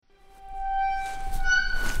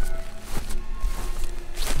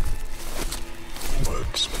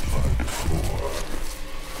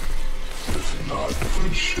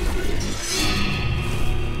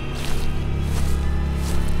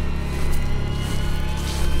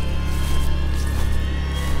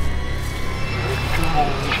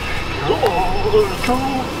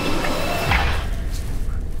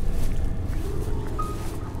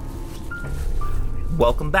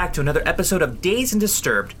Welcome back to another episode of Dazed and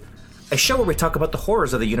Disturbed, a show where we talk about the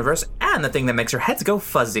horrors of the universe and the thing that makes our heads go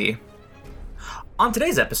fuzzy. On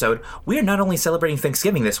today's episode, we are not only celebrating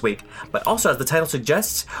Thanksgiving this week, but also, as the title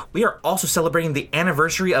suggests, we are also celebrating the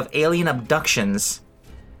anniversary of alien abductions.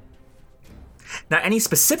 Now, any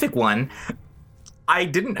specific one, I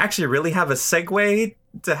didn't actually really have a segue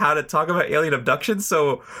to how to talk about alien abductions,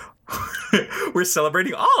 so we're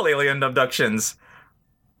celebrating all alien abductions.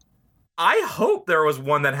 I hope there was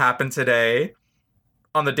one that happened today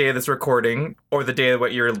on the day of this recording, or the day of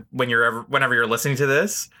whenever you're listening to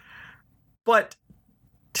this. But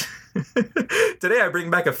today I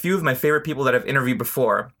bring back a few of my favorite people that I've interviewed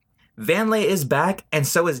before. Vanley is back, and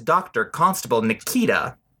so is Dr. Constable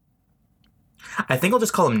Nikita. I think I'll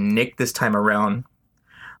just call him Nick this time around.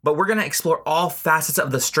 But we're going to explore all facets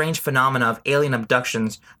of the strange phenomena of alien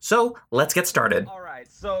abductions, so let's get started. All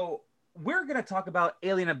right, so we're going to talk about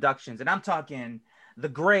alien abductions, and I'm talking the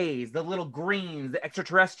Greys, the little Greens, the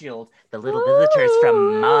extraterrestrials, the little visitors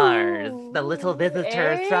from Mars, the little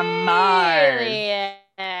visitors from Mars.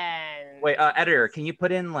 Wait, editor, can you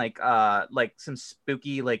put in like some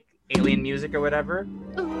spooky like alien music or whatever?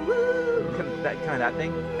 That kind of that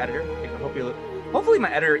thing, editor. Hopefully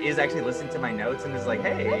my editor is actually listening to my notes and is like,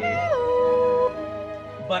 hey.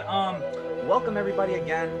 But welcome everybody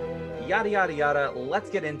again. Yada yada yada. Let's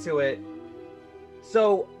get into it.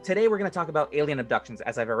 So today we're going to talk about alien abductions,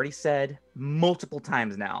 as I've already said multiple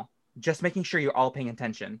times now. Just making sure you're all paying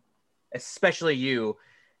attention, especially you,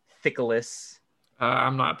 Thickless.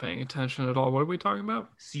 I'm not paying attention at all. What are we talking about?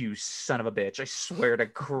 You son of a bitch! I swear to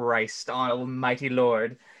Christ, Almighty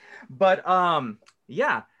Lord. But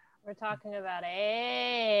yeah, we're talking about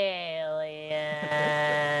aliens.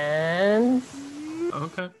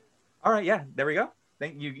 Okay. All right. Yeah. There we go.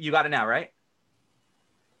 You got it now, right?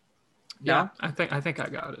 Yeah, no? I think I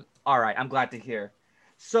got it. All right, I'm glad to hear.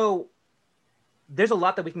 So there's a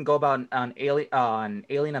lot that we can go about on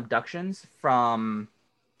alien abductions. From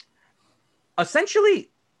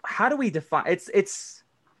essentially, how do we define it's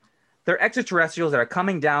they're extraterrestrials that are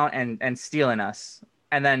coming down and stealing us,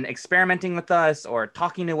 and then experimenting with us or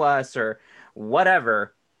talking to us or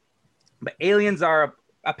whatever. But aliens are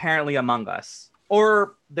apparently among us,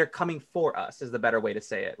 or they're coming for us is the better way to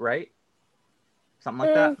say it, right? Something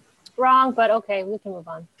like that. Wrong, but okay, we can move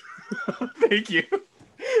on. Thank you.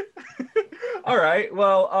 All right.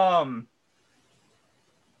 Well,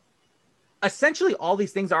 essentially all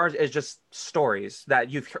these things is just stories that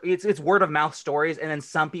it's word of mouth stories, and then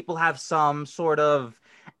some people have some sort of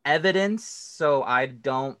evidence. So I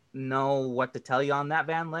don't know what to tell you on that,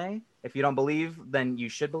 Vanley. If you don't believe, then you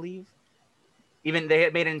should believe. Even they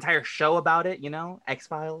had made an entire show about it,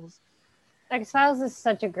 X-Files. X-Files is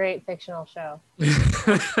such a great fictional show.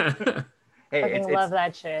 Hey, I love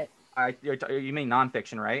that shit. You mean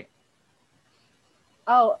nonfiction, right?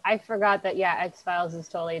 Oh, I forgot that. Yeah, X-Files is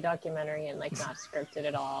totally a documentary and like not scripted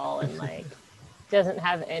at all, and like doesn't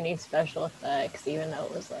have any special effects, even though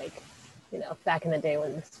it was like, back in the day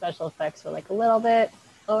when the special effects were like a little bit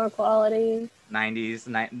lower quality. The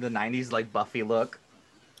 90s like Buffy look.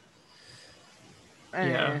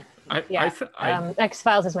 Yeah.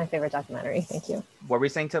 X-Files is my favorite documentary. Thank you. What were we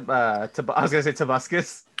saying I was gonna say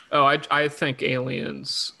Tobuscus. Oh, I think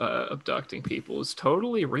aliens abducting people is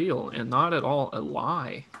totally real and not at all a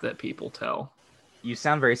lie that people tell. You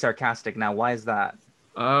sound very sarcastic now. Why is that?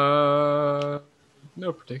 No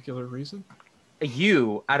particular reason.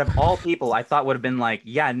 You, out of all people, I thought would have been like,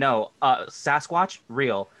 yeah, no, Sasquatch,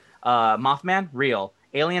 real. Mothman, real.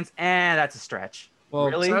 Aliens, that's a stretch. Well,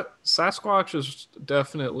 really? Sasquatch is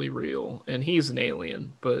definitely real, and he's an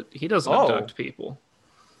alien, but he doesn't abduct people.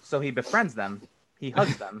 So he befriends them. He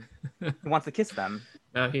hugs them. He wants to kiss them.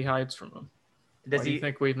 He hides from them. Does Why do you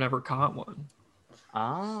think we've never caught one?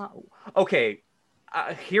 Okay.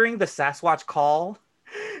 Hearing the Sasquatch call,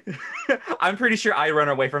 I'm pretty sure I run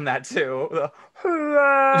away from that too.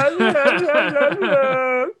 I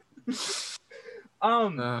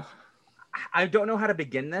don't know how to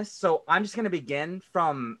begin this, so I'm just going to begin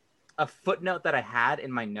from a footnote that I had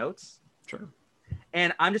in my notes. Sure.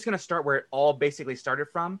 And I'm just going to start where it all basically started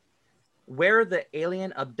from. Where the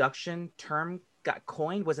alien abduction term got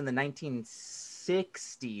coined was in the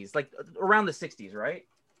 1960s, like around the 60s, right?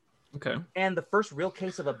 Okay. And the first real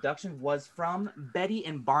case of abduction was from Betty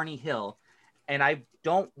and Barney Hill. And I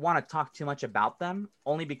don't want to talk too much about them,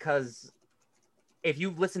 only because if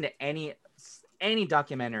you've listened to any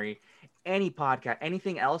documentary, any podcast,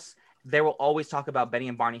 anything else, they will always talk about Betty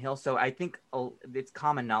and Barney Hill. So I think it's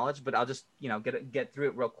common knowledge, but I'll just, get through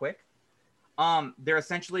it real quick. They're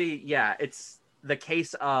essentially, yeah, it's the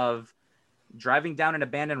case of driving down an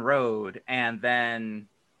abandoned road, and then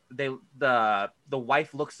the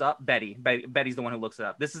wife looks up. Betty's the one who looks it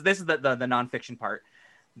up. This is the nonfiction part.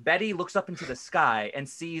 Betty looks up into the sky and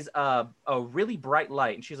sees a really bright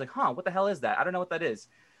light, and she's like, "Huh, what the hell is that? I don't know what that is."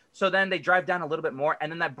 So then they drive down a little bit more,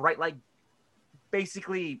 and then that bright light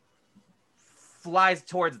basically flies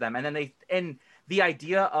towards them, and then the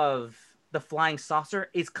idea of the flying saucer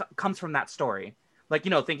comes from that story, like,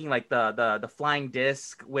 you know, thinking like the flying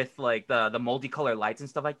disc with like the multicolored lights and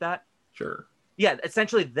stuff like that. Sure. Yeah,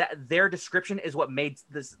 essentially that their description is what made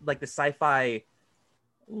this, like, the sci-fi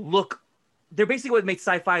look. They're basically what made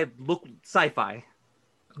sci-fi look sci-fi.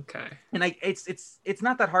 Okay. And like it's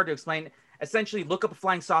not that hard to explain. Essentially, look up a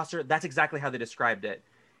flying saucer. That's exactly how they described it.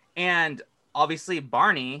 And obviously,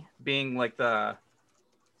 Barney, being like the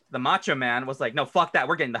macho man, was like, "No, fuck that.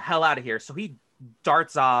 We're getting the hell out of here." So he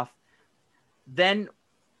darts off. Then,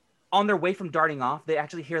 on their way from darting off, they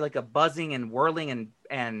actually hear like a buzzing and whirling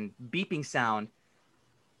and beeping sound.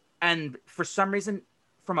 And for some reason,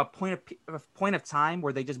 from a point of time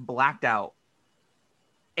where they just blacked out.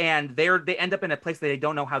 And they end up in a place that they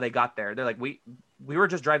don't know how they got there. They're like, we were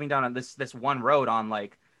just driving down on this one road on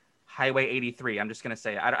like Highway 83. I'm just gonna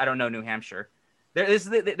say, I don't know New Hampshire. This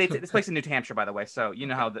place in New Hampshire, by the way. So you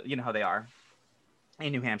know how they are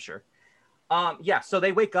in New Hampshire. Yeah. So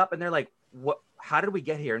they wake up and they're like, what? How did we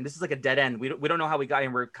get here? And this is like a dead end. We don't know how we got here.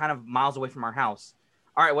 We're kind of miles away from our house.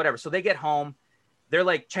 All right, whatever. So they get home. They're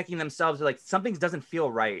like checking themselves. They're like, something doesn't feel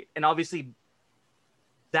right. And obviously,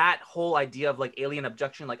 that whole idea of like alien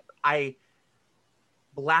abduction, like I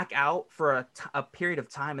black out for a period of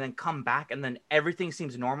time and then come back, and then everything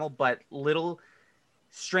seems normal, but little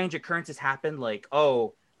strange occurrences happen. Like,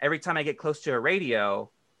 oh, every time I get close to a radio,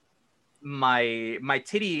 my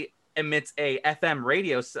titty emits a FM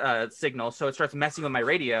radio signal, so it starts messing with my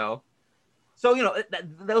radio. So, you know,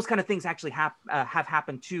 those kind of things actually have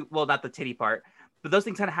happened to, well, not the titty part, but those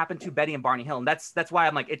things kind of happen to Betty and Barney Hill. And that's why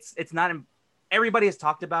I'm like, it's not, everybody has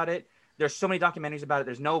talked about it. There's so many documentaries about it.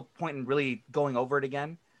 There's no point in really going over it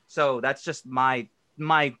again. So that's just my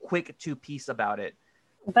quick two-piece about it.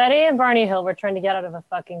 Betty and Barney Hill were trying to get out of a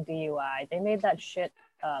fucking DUI. They made that shit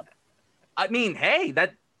up. I mean, hey,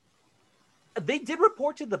 they did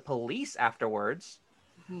report to the police afterwards,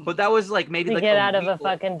 but that was like maybe to like get out of a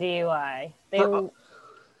fucking DUI.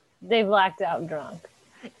 They blacked out drunk.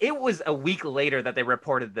 It was a week later that they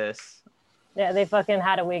reported this. Yeah, they fucking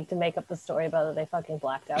had a week to make up the story about it. They fucking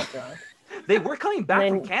blacked out drunk. They were coming back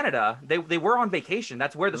from Canada. They were on vacation.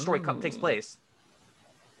 That's where the story takes place.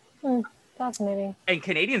 Fascinating. And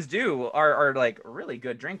Canadians are like really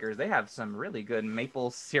good drinkers. They have some really good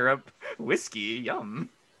maple syrup whiskey. Yum.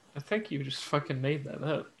 I think you just fucking made that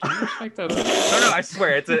up. Did you just make that up? No, I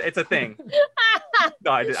swear it's a thing.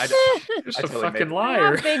 No, I Just a totally fucking made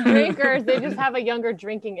liar. They're not big drinkers. They just have a younger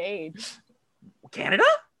drinking age. Canada?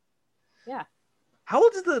 Yeah. How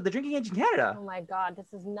old is the drinking age in Canada? Oh my God,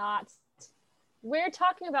 this is not. We're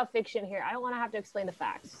talking about fiction here. I don't want to have to explain the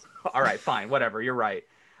facts. All right, fine, whatever. You're right.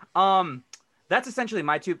 That's essentially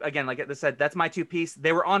my two. Again, like I said, that's my two-piece.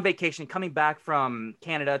 They were on vacation, coming back from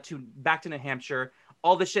Canada back to New Hampshire.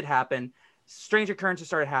 All this shit happened. Strange occurrences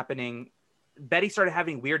started happening. Betty started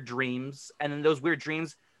having weird dreams, and then those weird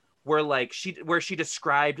dreams were like where she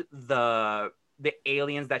described the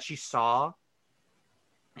aliens that she saw.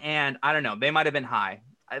 And I don't know, they might have been high.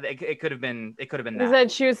 It could have been that. Is that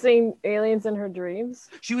she was seeing aliens in her dreams?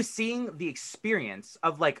 She was seeing the experience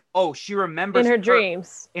of like, oh, she remembers in her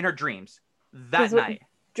dreams. In her dreams that night.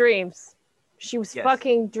 Dreams. She was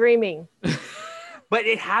fucking dreaming. But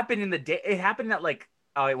it happened in the day. It happened at like,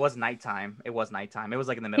 oh, it was nighttime. It was nighttime. It was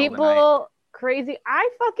like in the middle of the night. People crazy. I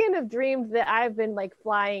fucking have dreamed that I've been like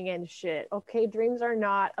flying and shit. Okay, dreams are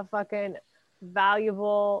not a fucking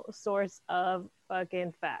valuable source of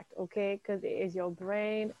fucking fact. Okay, because it is your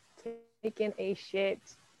brain taking a shit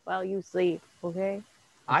while you sleep. Okay.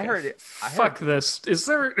 I heard it. Fuck this. Is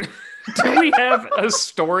there? Do we have a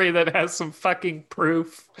story that has some fucking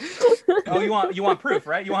proof? Oh, you want proof,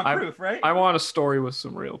 right? You want proof, right? I want a story with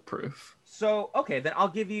some real proof. So okay, then I'll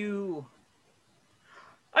give you.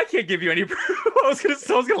 I can't give you any proof. I was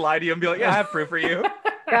gonna lie to you and be like, yeah, I have proof for you.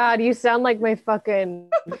 God, you sound like my fucking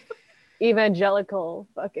evangelical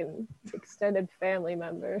fucking extended family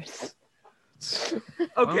members.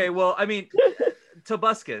 Okay, well, I mean.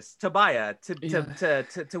 Tobuscus, Tobiah, Topeka,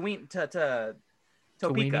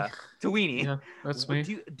 Tawini. Yeah, that's me.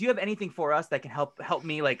 Do you have anything for us that can help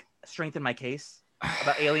me like strengthen my case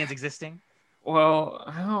about aliens existing? Well,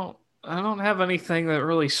 I don't have anything that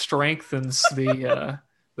really strengthens the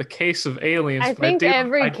the case of aliens. I but think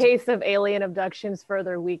every I case of alien abductions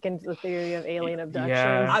further weakens the theory of alien abductions.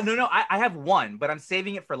 Yeah. No, I have one, but I'm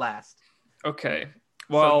saving it for last. Okay.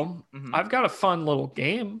 Well, Mhm. I've got a fun little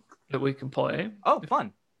game that we can play. Oh,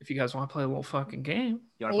 fun. If you guys want to play a little fucking game.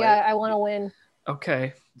 You want to Yeah, play? I want to win.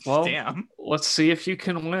 Okay. Well, Damn. let's see if you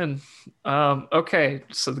can win. Okay.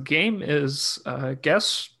 So the game is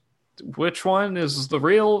guess which one is the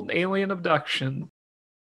real alien abduction.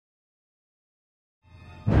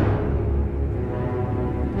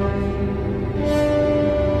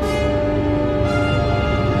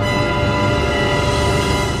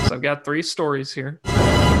 So I've got 3 stories here.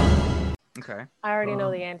 Okay. I already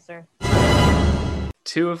know the answer.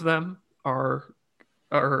 2 of them are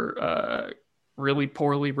really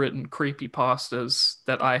poorly written creepy pastas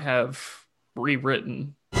that I have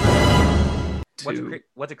rewritten. What's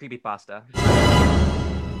a creepypasta?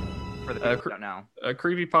 For the people who don't know. A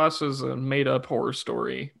creepypasta is a made-up horror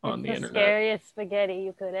story on It's the the internet. scariest spaghetti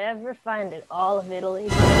you could ever find in all of Italy.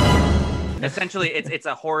 Essentially, it's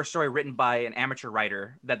a horror story written by an amateur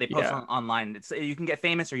writer that they post Yeah. online. You can get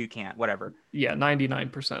famous or you can't, whatever. Yeah,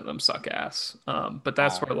 99% of them suck ass. But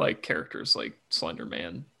that's Oh. where like characters like Slender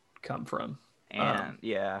Man come from. And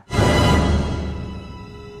yeah.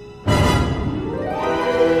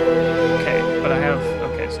 Okay, but I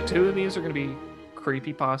have so 2 of these are going to be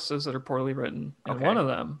creepypastas that are poorly written, and Okay. one of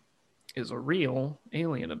them is a real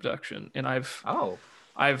alien abduction, and I've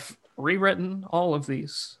rewritten all of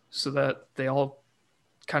these so that they all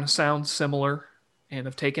kind of sound similar, and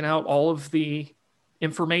have taken out all of the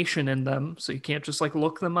information in them, so you can't just like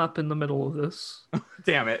look them up in the middle of this.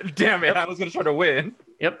 Damn it. I was gonna try to win.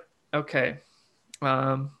 Yep. Okay.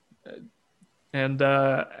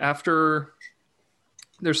 After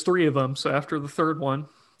there's 3 of them, so after the third one,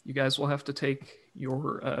 you guys will have to take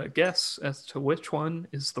your guess as to which one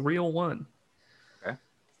is the real one. Okay.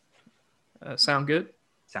 Sound good?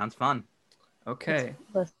 Sounds fun. Okay.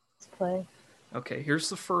 Let's play. Okay, here's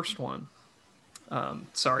the first one.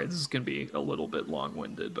 Sorry, this is going to be a little bit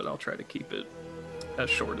long-winded, but I'll try to keep it as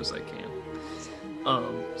short as I can.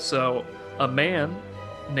 So, a man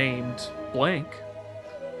named Blank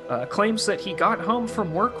claims that he got home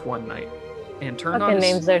from work one night and turned Fucking on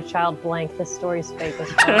names their child Blank. This story's fake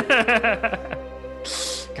as fuck.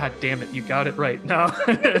 God damn it, you got it right. No.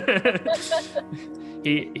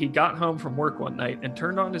 He got home from work one night and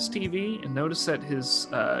turned on his TV and noticed that his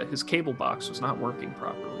cable box was not working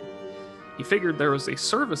properly. He figured there was a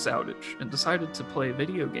service outage and decided to play a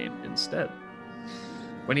video game instead.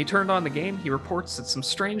 When he turned on the game, he reports that some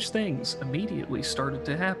strange things immediately started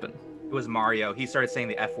to happen. It was Mario. He started saying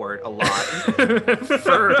the F word a lot.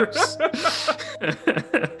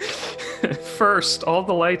 First, all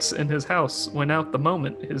the lights in his house went out the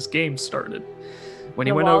moment his game started. When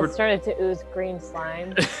he The went walls over, started to ooze green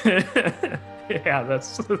slime. yeah,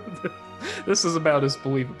 this is about as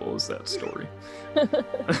believable as that story.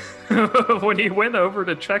 When he went over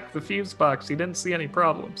to check the fuse box, he didn't see any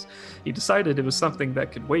problems. He decided it was something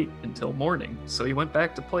that could wait until morning, so he went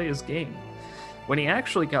back to play his game. When he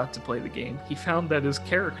actually got to play the game, he found that his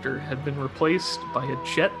character had been replaced by a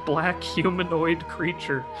jet black humanoid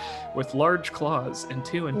creature with large claws and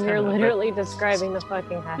 2 antennae. You're literally describing the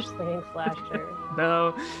fucking hash slinging slasher.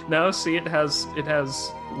 No, see, it has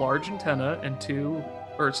large antenna and it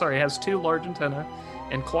has 2 large antenna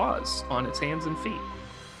and claws on its hands and feet.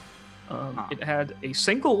 It had a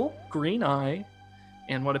single green eye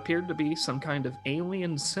and what appeared to be some kind of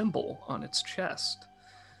alien symbol on its chest.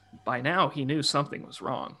 By now, he knew something was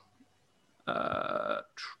wrong. Oh,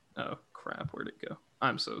 crap, where'd it go?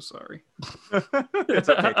 I'm so sorry. It's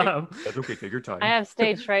okay. That's okay. Take your time. I have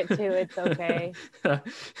stage fright too. It's okay.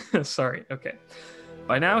 Sorry, okay.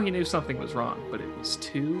 By now, he knew something was wrong, but it was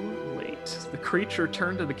too late. The creature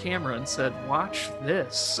turned to the camera and said, "Watch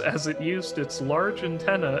this," as it used its large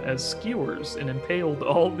antenna as skewers and impaled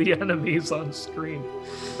all the enemies on screen.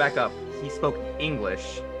 Back up. He spoke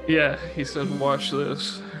English. Yeah, he said, "Watch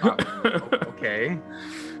this." Okay.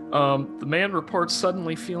 The man reports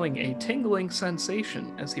suddenly feeling a tingling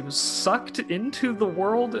sensation as he was sucked into the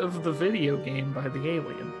world of the video game by the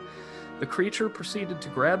alien. The creature proceeded to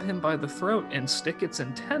grab him by the throat and stick its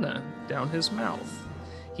antenna down his mouth.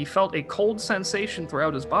 He felt a cold sensation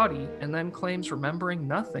throughout his body and then claims remembering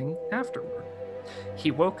nothing afterward.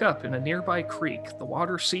 He woke up in a nearby creek, the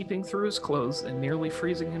water seeping through his clothes and nearly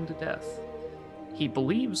freezing him to death. He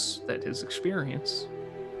believes that his experience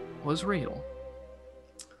was real.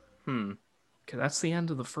 Okay, that's the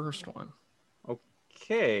end of the first one.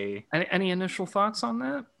 Okay. Any initial thoughts on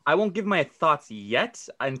that? I won't give my thoughts yet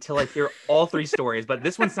until I hear all three stories, but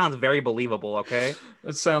this one sounds very believable, okay?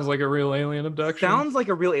 That sounds like a real alien abduction. Sounds like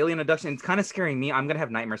a real alien abduction. It's kind of scaring me. I'm going to have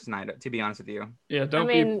nightmares tonight, to be honest with you. Yeah, I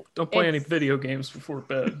mean, don't play any it's- video games before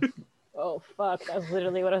bed. Oh fuck! That's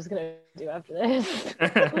literally what I was gonna do after this.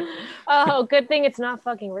 Oh, good thing it's not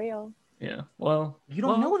fucking real. Yeah, well, You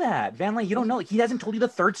don't know that. Van Lay, you don't know. He hasn't told you the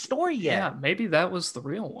third story yet. yeah, maybe that was the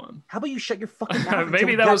real one. How about you shut your fucking mouth? Maybe until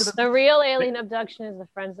we that get was- to The real alien abduction is the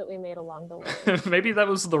friends that we made along the way. Maybe that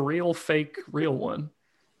was the real fake real one.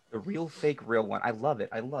 the real fake real one. I love it.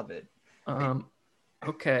 I love it.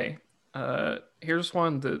 Okay. Here's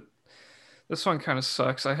one that this one kind of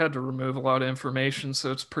sucks. I had to remove a lot of information,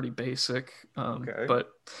 so it's pretty basic. Okay.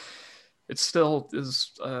 But it still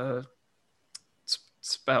is.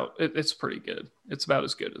 It's pretty good. It's about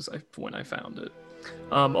as good as when I found it.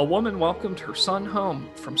 A woman welcomed her son home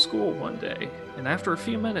from school one day, and after a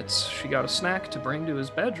few minutes, she got a snack to bring to his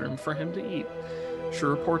bedroom for him to eat. She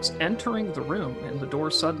reports entering the room and the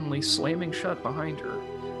door suddenly slamming shut behind her.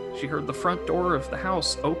 She heard the front door of the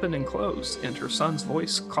house open and close, and her son's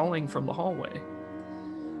voice calling from the hallway.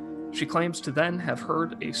 She claims to then have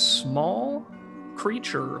heard a small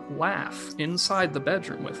creature laugh inside the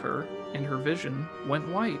bedroom with her, and her vision went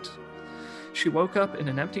white. She woke up in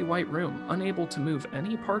an empty white room, unable to move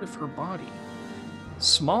any part of her body.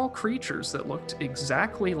 Small creatures that looked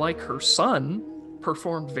exactly like her son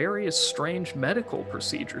performed various strange medical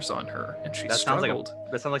procedures on her, and she That sounds struggled.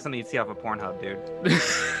 like something you'd see off of Pornhub, dude.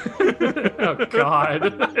 Oh, God.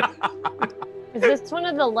 Is this one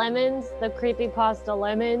of the lemons? The creepypasta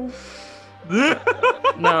lemons? No,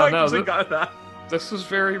 I no, actually got that. This is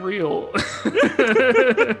very real.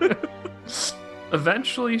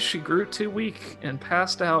 Eventually, she grew too weak and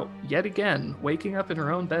passed out yet again, waking up in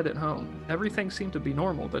her own bed at home. Everything seemed to be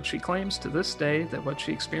normal, but she claims to this day that what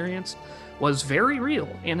she experienced was very real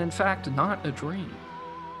and, in fact, not a dream.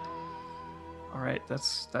 All right,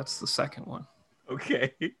 that's the second one.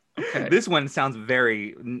 Okay. Okay. This one sounds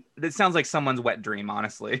it sounds like someone's wet dream,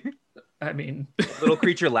 honestly. I mean, Little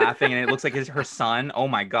creature laughing, and it looks like it's her son. Oh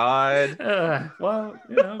my god. well,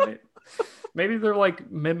 you know, maybe they're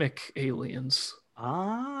like mimic aliens.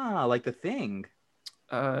 Ah, like The Thing.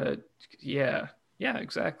 Yeah,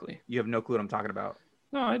 exactly. You have no clue what I'm talking about.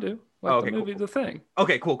 No, I do. Like Okay, the cool, movie cool. The Thing.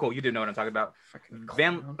 Okay, cool. You do know what I'm talking about. Fucking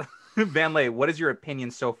Van clown. Van Lay, what is your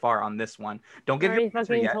opinion so far on this one? Don't I give already your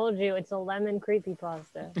answer fucking yet. told you it's a lemon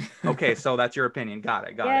creepypasta. Okay, so that's your opinion. Got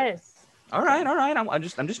it. Yes. All right. I'm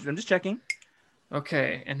just checking.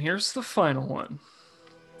 Okay, and here's the final one.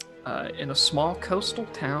 In a small coastal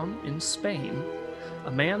town in Spain,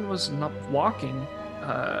 a man was walking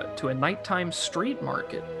to a nighttime street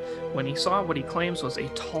market when he saw what he claims was a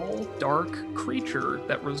tall, dark creature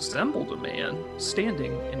that resembled a man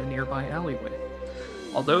standing in a nearby alleyway.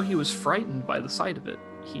 Although he was frightened by the sight of it,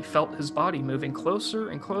 he felt his body moving closer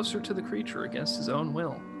and closer to the creature against his own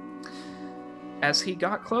will. As he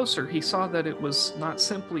got closer, he saw that it was not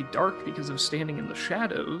simply dark because of standing in the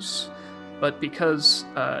shadows, but because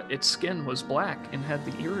its skin was black and had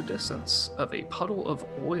the iridescence of a puddle of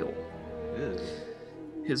oil. Ew.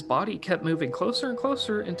 His body kept moving closer and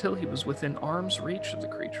closer until he was within arm's reach of the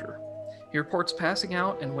creature. He reports passing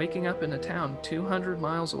out and waking up in a town 200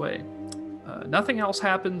 miles away. Nothing else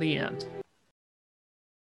happened. The end.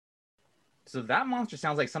 So that monster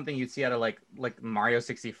sounds like something you'd see out of like Mario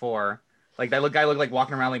 64. Like that guy looked like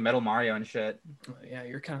walking around like Metal Mario and shit. Yeah,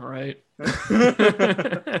 you're kind of right.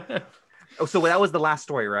 Oh, so that was the last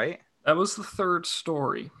story, right? That was the third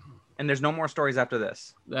story. And there's no more stories after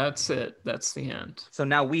this. That's it. That's the end. So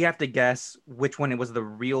now we have to guess which one it was the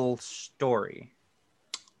real story.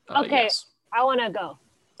 Okay. Yes. I want to go.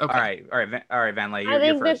 Okay. All right, Van Lay, I you're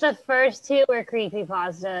think that first. the first two were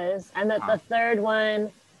creepypastas, and that the third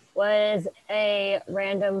one was a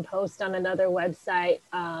random post on another website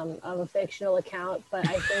of a fictional account. But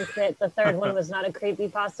I think that the third one was not a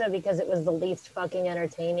creepypasta because it was the least fucking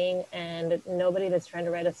entertaining, and nobody that's trying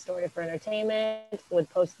to write a story for entertainment would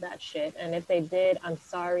post that shit. And if they did, I'm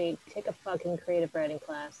sorry, take a fucking creative writing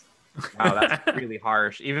class. Wow, that's really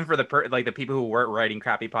harsh. Even for the the people who weren't writing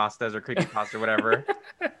crappy pastas or creepy pasta or whatever.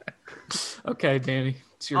 Okay, Danny,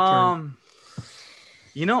 it's your turn.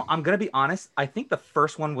 You know, I'm gonna be honest. I think the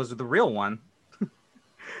first one was the real one.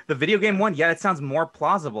 The video game one, yeah, it sounds more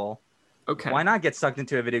plausible. Okay. Why not get sucked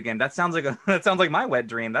into a video game? That sounds like my wet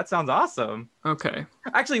dream. That sounds awesome. Okay.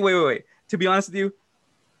 Actually, wait. To be honest with you,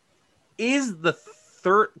 is the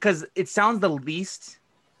third because it sounds the least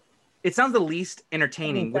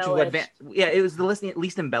entertaining, which is what Embellished. it was the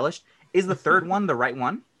least embellished. Is the third one the right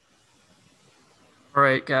one? All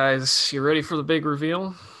right, guys, you ready for the big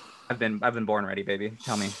reveal? I've been born ready, baby.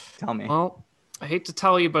 Tell me. Well, I hate to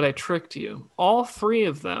tell you, but I tricked you. All three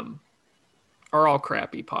of them are all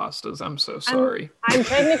crappy pastas. I'm so sorry. I'm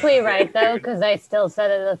technically right though, because I still said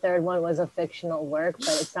that the third one was a fictional work, but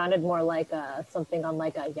it sounded more like something on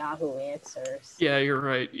like a Yahoo Answers. Yeah, you're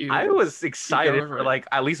right. I was excited got it for right. like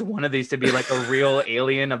at least one of these to be like a real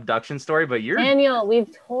alien abduction story, but you're Daniel,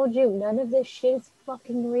 we've told you none of this shit is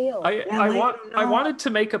fucking real. I wanted to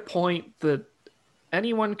make a point that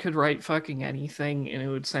anyone could write fucking anything and it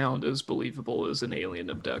would sound as believable as an alien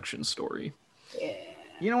abduction story. Yeah.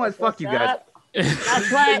 You know what? Fuck you guys. That's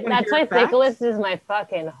why hear facts? Nicholas is my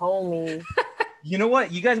fucking homie. You know what?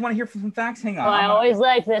 You guys want to hear some facts? Hang on. I always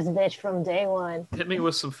liked this bitch from day one. Hit me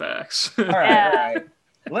with some facts. All right.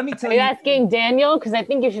 Let me tell Are you asking Daniel? Because I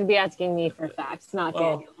think you should be asking me for facts, not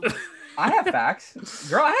Daniel. I have facts.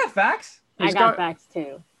 Girl, I have facts. I got facts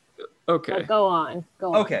too. Okay. But go on.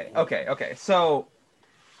 Okay. So,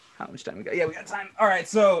 how much time we got? Yeah, we got time. All right.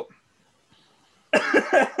 So,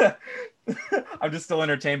 I'm just still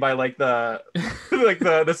entertained by like the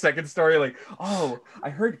the second story. Like, oh, I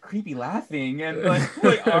heard creepy laughing, and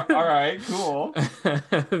like all right, cool.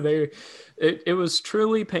 It was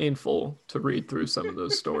truly painful to read through some of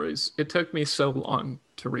those stories. It took me so long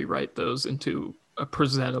to rewrite those into a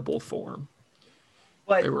presentable form.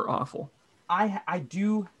 But they were awful. I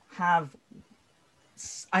do have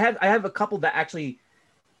I have a couple that actually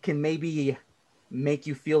can maybe make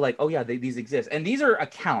you feel like, oh yeah, these exist, and these are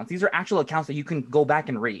accounts. These are actual accounts that you can go back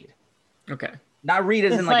and read. Okay. Not read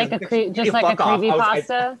as just in like a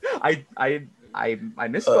creepypasta. I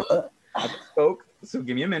misspoke. I misspoke. So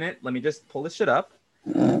give me a minute. Let me just pull this shit up.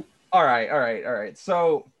 All right.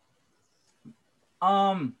 So,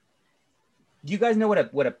 do you guys know what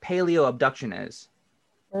a paleo abduction is?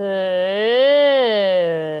 No.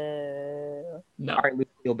 All right,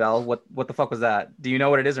 Lucille Bell. What the fuck was that? Do you know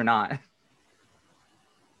what it is or not?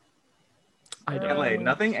 I don't.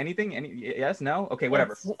 Nothing? Anything? Yes? No? Okay,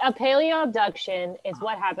 whatever. A paleo abduction is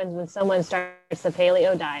what happens when someone starts the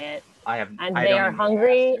paleo diet. They are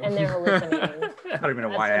hungry and they're hallucinating. I don't even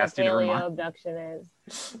know why I asked you to remind. That's what a paleo abduction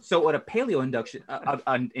is. So what a paleo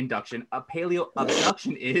a paleo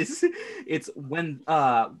abduction is, it's when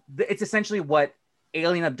it's essentially what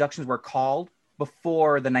alien abductions were called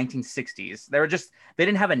before the 1960s. They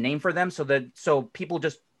didn't have a name for them, so people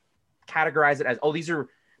just categorize it as, oh, these are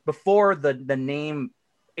before the name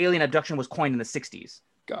alien abduction was coined in the 60s.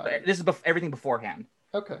 Got it. This is everything beforehand.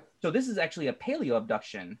 Okay. So this is actually a paleo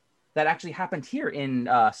abduction that actually happened here in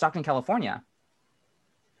Stockton, California.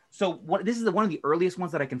 So this is one of the earliest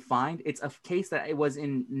ones that I can find. It's a case that it was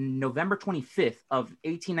in November 25th of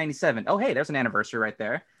 1897. Oh, hey, there's an anniversary right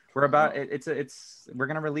there. We're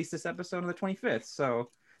gonna release this episode on the 25th. So,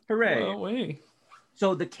 hooray! Well, wait.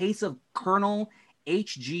 So the case of Colonel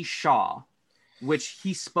H.G. Shaw, which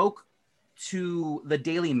he spoke to the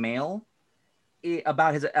Daily Mail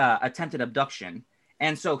about his attempted abduction.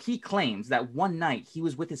 And so he claims that one night he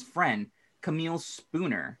was with his friend, Camille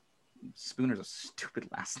Spooner. Spooner's a stupid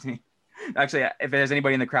last name. Actually, if there's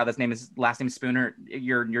anybody in the crowd that's last name is Spooner,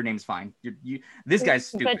 your name's fine. This guy's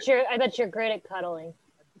stupid. I bet you're great at cuddling.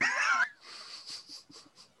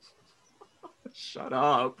 Shut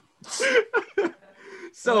up.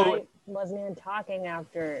 So... I wasn't even talking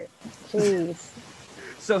after. Jeez.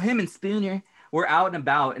 So him and Spooner were out and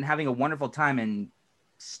about and having a wonderful time in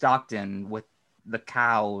Stockton with the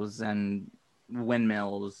cows and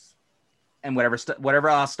windmills and whatever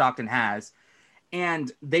else Stockton has.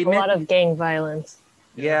 And they met a lot of gang violence.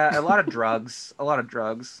 Yeah, a lot of drugs.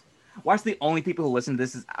 Watch, the only people who listen to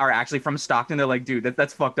this are actually from Stockton. They're like, dude,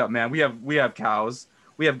 that's fucked up, man. We have cows,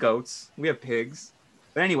 we have goats, we have pigs.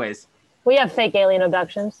 But anyways, we have fake alien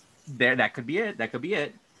abductions. That could be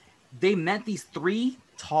it. They met these three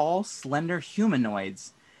tall, slender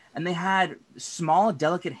humanoids, and they had small,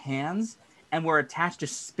 delicate hands and were attached to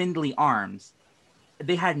spindly arms.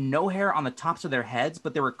 They had no hair on the tops of their heads,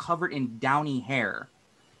 but they were covered in downy hair.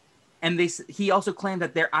 And he also claimed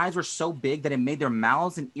that their eyes were so big that it made their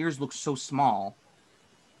mouths and ears look so small.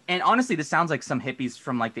 And honestly, this sounds like some hippies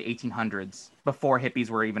from like the 1800s, before hippies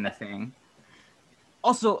were even a thing.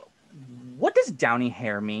 Also, what does downy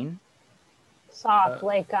hair mean? Soft,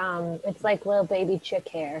 it's like little baby chick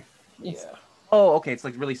hair. Yeah. Oh, okay. It's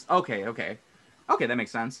like really okay. That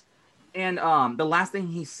makes sense. And the last thing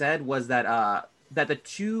he said was that that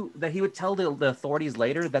he would tell the authorities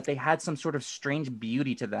later that they had some sort of strange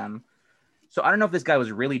beauty to them. So I don't know if this guy was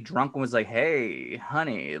really drunk and was like, "Hey,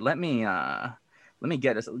 honey, let me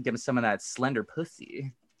get some of that slender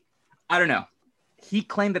pussy." I don't know. He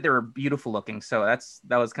claimed that they were beautiful looking, so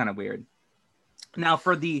that was kind of weird. Now,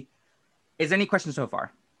 is there any questions so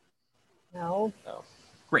far? No,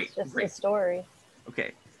 Great, it's just great. a story.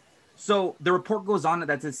 Okay. So the report goes on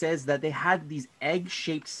that it says that they had these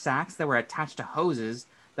egg-shaped sacks that were attached to hoses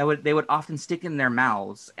that they would often stick in their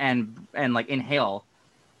mouths and like inhale.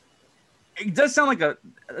 It does sound like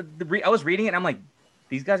I was reading it and I'm like,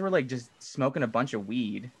 these guys were like just smoking a bunch of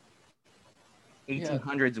weed.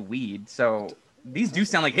 1800s weed. So these do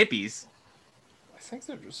sound like hippies. I think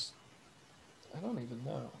they're just. I don't even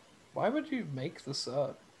know. Why would you make this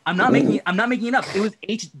up? I'm not making it up. It was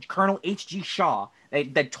Colonel H.G. Shaw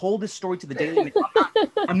that told this story to the Daily Mail.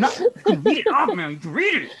 I'm not. You can read it off, man. You can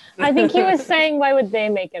read it. I think he was saying, why would they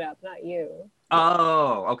make it up, not you?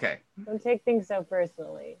 Oh, okay. Don't take things so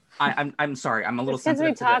personally. I'm sorry. I'm a little Because we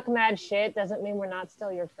sensitive. talk mad shit doesn't mean we're not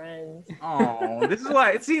still your friends. Oh, this is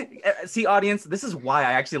why. See, audience. This is why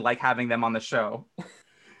I actually like having them on the show.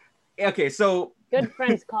 Okay, so Good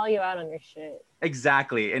friends call you out on your shit.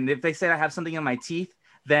 exactly, and if they say I have something in my teeth,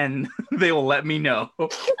 then they will let me know. Oh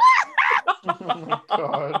my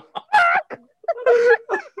god.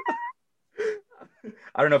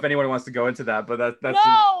 I don't know if anyone wants to go into that, but that's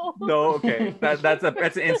No! no. Okay, that's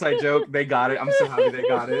an inside joke. They got it. I'm so happy they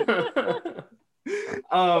got it.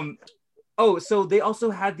 Oh, so they also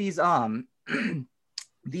had these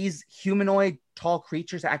these humanoid tall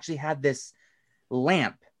creatures that actually had this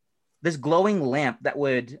lamp, this glowing lamp that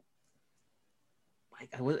would, like,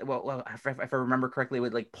 if I remember correctly, it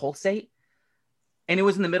would like pulsate, and it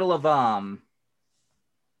was in the middle of I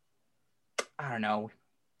don't know.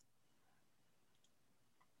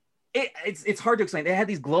 It's hard to explain. They had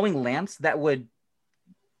these glowing lamps that would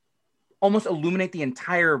almost illuminate the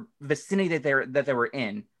entire vicinity that they were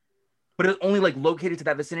in, but it was only like located to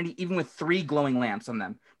that vicinity, even with 3 glowing lamps on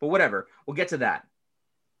them. But whatever, we'll get to that.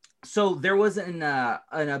 So there was an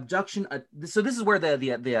abduction. So this is where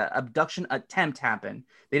the abduction attempt happened.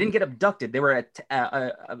 They didn't get abducted. They were at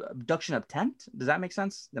abduction attempt. Does that make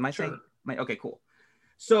sense? Am I saying? Okay, cool.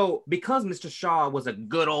 So because Mr. Shaw was a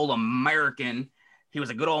good old American, he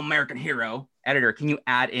was a good old American hero. Editor, can you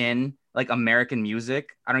add in like American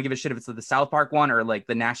music? I don't give a shit if it's the South Park one or like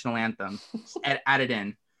the national anthem. Add it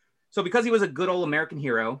in. So because he was a good old American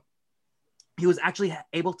hero, he was actually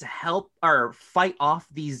able to help or fight off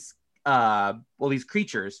these these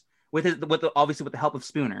creatures obviously with the help of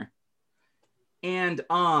Spooner. And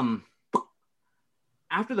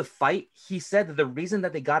after the fight, he said that the reason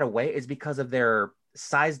that they got away is because of their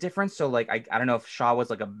size difference. So like I don't know if Shaw was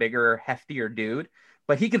like a bigger, heftier dude,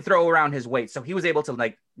 but he can throw around his weight. So he was able to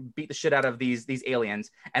like beat the shit out of these aliens,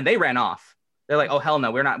 and they ran off. They're like, oh hell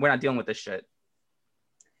no, we're not dealing with this shit.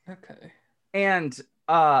 Okay. And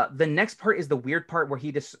the next part is the weird part where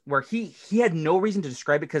he had no reason to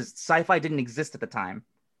describe it because sci-fi didn't exist at the time.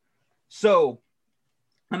 So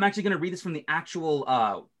I'm actually going to read this from the actual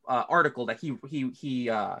article that he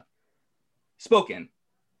spoke in.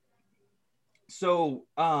 So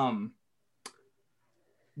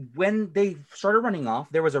when they started running off,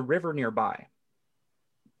 there was a river nearby.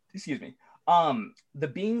 Excuse me. The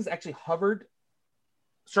beings actually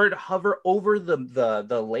started to hover over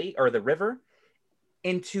the lake or the river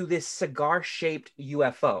into this cigar-shaped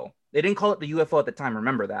UFO. They didn't call it the UFO at the time,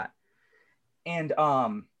 remember that. And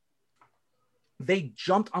they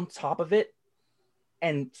jumped on top of it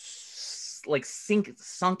and like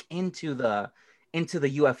sunk into the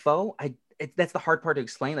UFO. That's the hard part to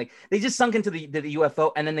explain. Like they just sunk into the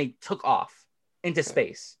UFO and then they took off into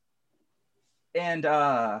space. And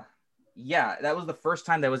yeah, that was the first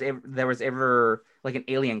time there was ever like an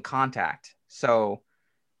alien contact. So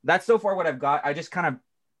that's so far what I've got. I just kind of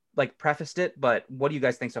like prefaced it, but what do you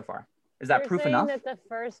guys think so far? Is that proof enough? That the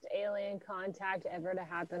first alien contact ever to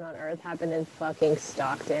happen on Earth happened in fucking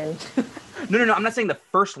Stockton. No. I'm not saying the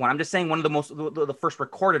first one. I'm just saying one of the first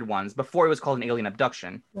recorded ones before it was called an alien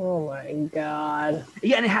abduction. Oh my god.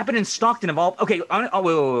 Yeah, and it happened in Stockton of all. Okay, wait. I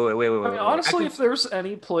mean, honestly, if there's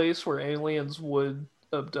any place where aliens would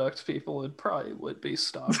abduct people, it probably would be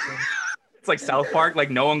Stockton. It's like South Park. Like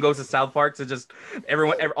no one goes to South Park, so just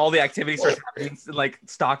all the activities start happening in, like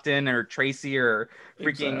Stockton or Tracy or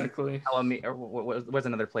freaking Alameda, or what's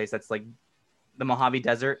another place that's like the Mojave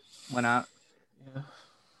Desert went out. Yeah.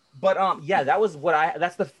 But yeah,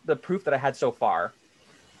 that's the proof that I had so far.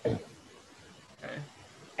 Okay.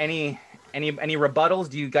 Any rebuttals?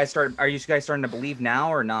 Are you guys starting to believe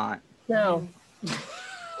now or not? No.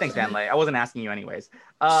 Thanks, Van Lay. I wasn't asking you anyways.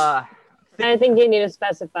 I think you need to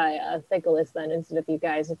specify Thickles then instead of you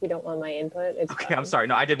guys. If you don't want my input, it's okay. fine. I'm sorry.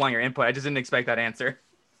 No, I did want your input. I just didn't expect that answer.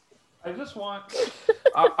 I just want,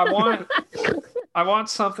 I want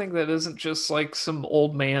something that isn't just like some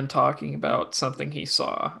old man talking about something he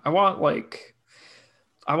saw. I want like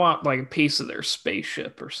I want like a piece of their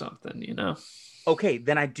spaceship or something, you know? Okay,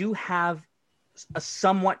 then I do have a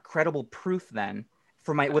somewhat credible proof then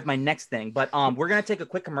for my with my next thing. But we're gonna take a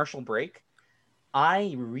quick commercial break.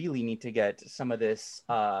 I really need to get some of this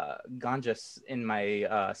ganja in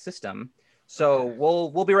my system. So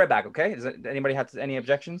we'll be right back, okay? Does anybody have any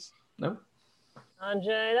objections? No. Enjoy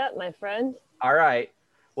it up, my friend. All right.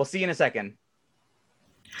 We'll see you in a second.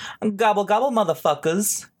 Gobble gobble,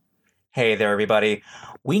 motherfuckers. Hey there, everybody.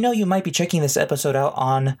 We know you might be checking this episode out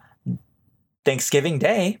on Thanksgiving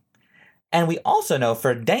Day. And we also know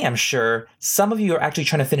for damn sure some of you are actually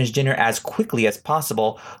trying to finish dinner as quickly as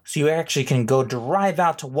possible so you actually can go drive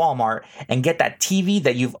out to Walmart and get that TV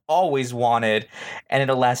that you've always wanted. And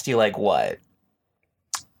it'll last you like what?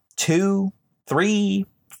 2, 3,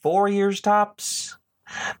 4 years tops?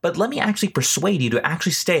 But let me actually persuade you to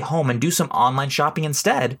actually stay home and do some online shopping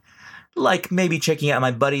instead. Like maybe checking out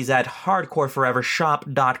my buddies at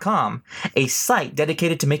hardcoreforevershop.com, a site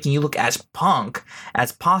dedicated to making you look as punk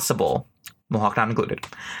as possible. Mohawk not included.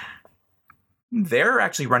 They're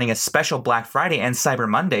actually running a special Black Friday and Cyber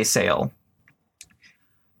Monday sale.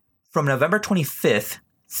 From November 25th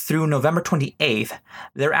through November 28th,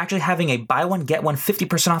 they're actually having a buy one, get one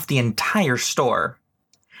 50% off the entire store.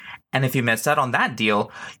 And if you missed out on that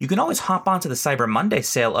deal, you can always hop onto the Cyber Monday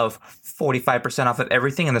sale of 45% off of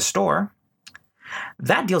everything in the store.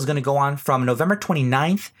 That deal is going to go on from November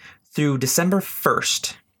 29th through December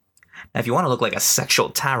 1st. Now, if you want to look like a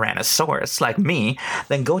sexual tyrannosaurus like me,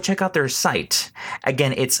 then go check out their site.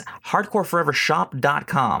 Again, it's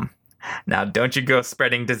hardcoreforevershop.com. Now, don't you go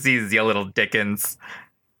spreading disease, you little dickens.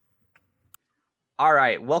 All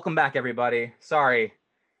right, welcome back, everybody. Sorry.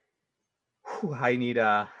 Whew, I need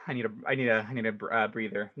a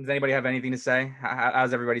breather. Does anybody have anything to say?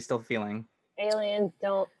 How's everybody still feeling? Aliens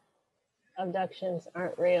don't. Abductions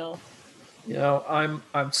aren't real. You know,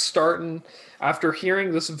 I'm starting after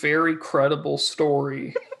hearing this very credible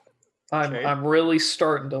story. I'm really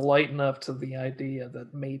starting to lighten up to the idea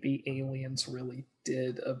that maybe aliens really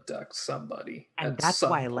did abduct somebody. And that's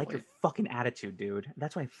why I like your fucking attitude, dude.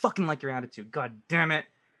 That's why I fucking like your attitude. God damn it.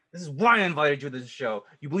 This is why I invited you to this show.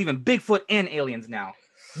 You believe in Bigfoot and aliens now.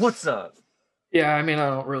 What's up? Yeah, I mean, I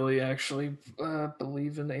don't really actually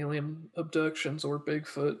believe in alien abductions or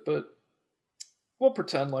Bigfoot, but we'll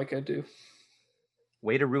pretend like I do.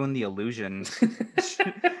 Way to ruin the illusion.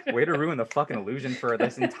 Way to ruin the fucking illusion for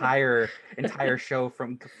this entire show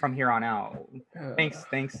from here on out. Thanks,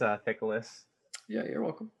 Thickless. Yeah, you're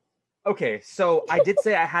welcome. Okay, so I did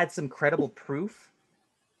say I had some credible proof,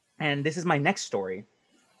 and this is my next story.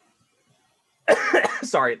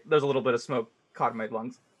 Sorry, there's a little bit of smoke caught in my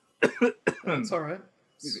lungs. That's all right.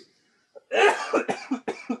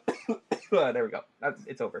 There we go.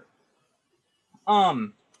 It's over.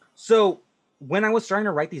 So when I was starting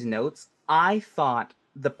to write these notes, I thought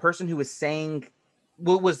the person who was saying,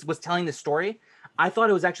 was telling the story, I thought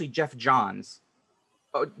it was actually Jeff Johns,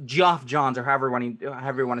 Geoff Johns, or however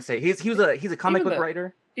you want to say. He's a comic book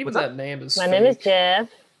writer. Even that name is. My name is Jeff.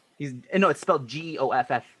 It's spelled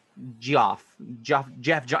Geoff. Geoff.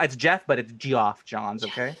 It's Jeff, but it's Geoff Johns.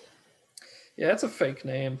 Okay. Yeah, it's a fake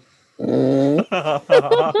name.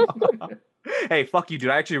 Hey, fuck you, dude.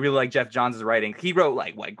 I actually really like Jeff Johns' writing. He wrote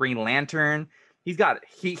like Green Lantern. He's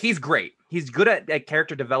great. He's good at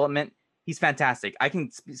character development. He's fantastic. I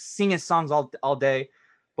can sing his songs all day,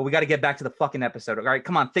 but we got to get back to the fucking episode. All right,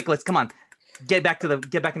 come on, Thicklets, come on, get back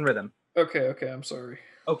in rhythm. Okay, I'm sorry.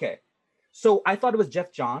 Okay, so I thought it was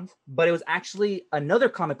Jeff Johns, but it was actually another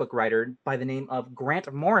comic book writer by the name of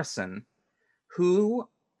Grant Morrison, who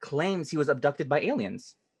claims he was abducted by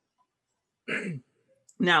aliens.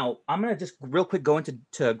 Now, I'm gonna just real quick go into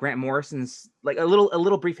Grant Morrison's, like a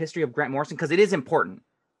little brief history of Grant Morrison, because it is important.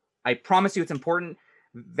 I promise you, it's important.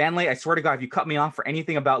 Vanley, I swear to God, if you cut me off for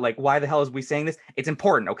anything about like why the hell is we saying this, it's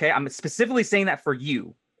important. Okay, I'm specifically saying that for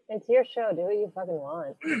you. It's your show. Do what you fucking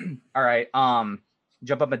want. All right.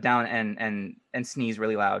 Jump up and down and sneeze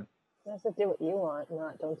really loud. You have to do what you want,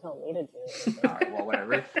 not don't tell me to do it. All right. Well,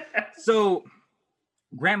 whatever. So,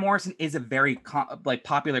 Grant Morrison is a very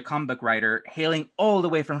popular comic book writer, hailing all the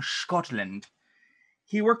way from Scotland.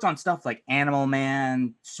 He worked on stuff like Animal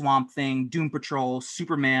Man, Swamp Thing, Doom Patrol,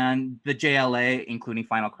 Superman, the JLA, including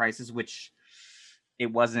Final Crisis, which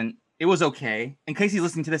it was okay. In case he's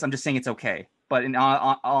listening to this, I'm just saying it's okay. But in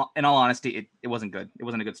all honesty, it wasn't good. It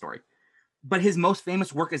wasn't a good story. But his most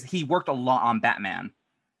famous work is he worked a lot on Batman.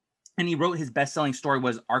 And he wrote his best-selling story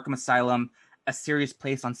was Arkham Asylum, A Serious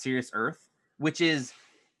Place on Serious Earth, which is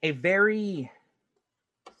a very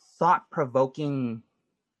thought-provoking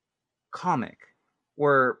comic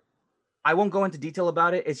where I won't go into detail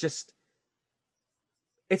about it. It's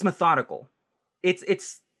it's methodical. It's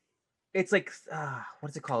like what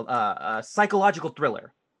is it called? Psychological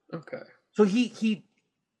thriller. Okay. So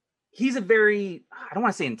he's a very, I don't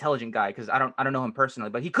want to say intelligent guy because I don't know him personally,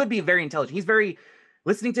 but he could be very intelligent. He's very,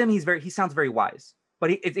 listening to him, he sounds very wise. But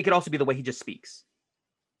it could also be the way he just speaks.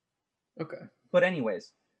 Okay. But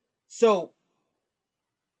anyways, so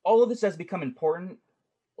all of this does become important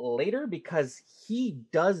later because he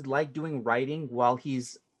does like doing writing while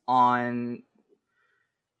he's on.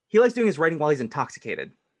 He likes doing his writing while he's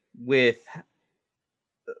intoxicated with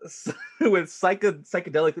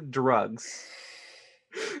psychedelic drugs.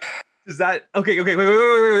 Is that okay? Wait.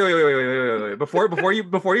 Before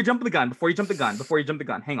you jump the gun.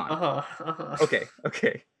 Hang on. Okay.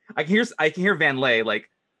 I can hear Van Lay like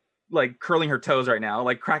curling her toes right now,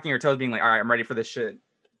 like cracking her toes, being like, "All right, I'm ready for this shit."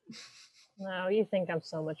 No, you think I'm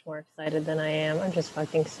so much more excited than I am. I'm just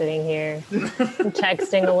fucking sitting here, I'm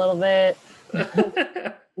texting a little bit. I'm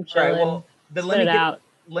chilling. All right, well, then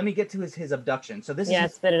let me get to his abduction. So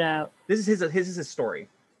spit it out. This is his story.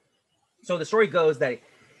 So the story goes that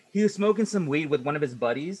he was smoking some weed with one of his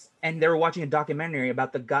buddies, and they were watching a documentary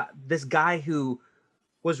about this guy who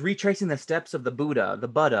was retracing the steps of the Buddha.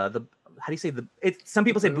 How do you say some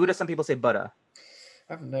people say Buddha, some people say Buddha.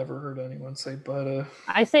 I've never heard anyone say Buddha.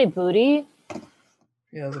 I say booty.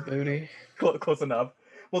 Yeah, the booty. Close enough.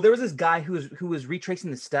 Well, there was this guy who was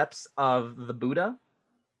retracing the steps of the Buddha.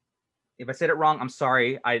 If I said it wrong, I'm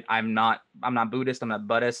sorry. I'm not Buddhist. I'm not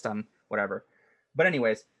Buddhist. I'm whatever. But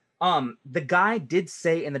anyways, the guy did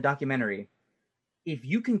say in the documentary, if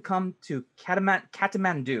you can come to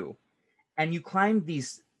Kathmandu and you climb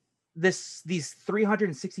these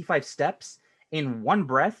 365 steps in one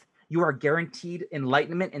breath, you are guaranteed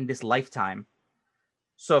enlightenment in this lifetime.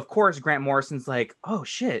 So of course Grant Morrison's like, oh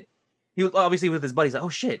shit. He was obviously with his buddies like, oh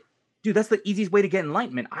shit, dude, that's the easiest way to get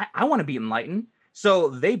enlightenment. I want to be enlightened. So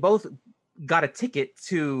they both got a ticket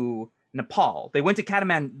to Nepal. They went to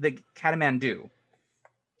Kathmandu.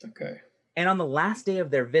 Okay. And on the last day of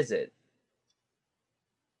their visit,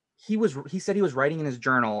 he said he was writing in his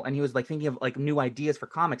journal and he was like thinking of like new ideas for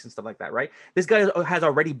comics and stuff like that, right? This guy has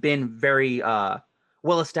already been very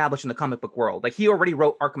well established in the comic book world. Like he already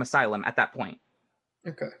wrote Arkham Asylum at that point.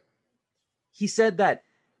 Okay. He said that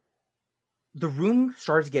the room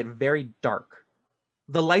started to get very dark.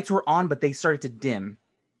 The lights were on, but they started to dim.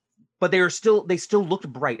 But they still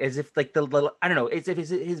looked bright, as if like I don't know, as if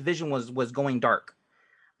his vision was going dark.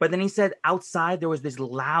 But then he said outside there was this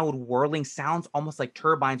loud whirling sounds, almost like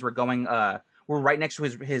turbines were right next to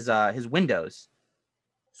his windows.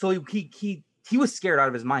 So he was scared out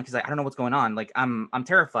of his mind because like, I don't know what's going on. Like I'm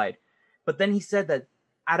terrified. But then he said that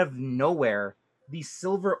out of nowhere, these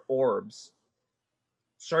silver orbs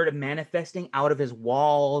started manifesting out of his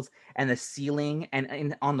walls and the ceiling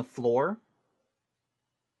and on the floor.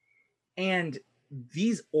 And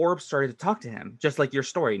these orbs started to talk to him, just like your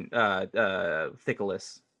story,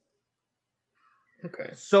 Thickless.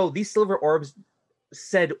 Okay. So these silver orbs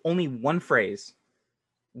said only one phrase: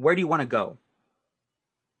 "Where do you want to go?"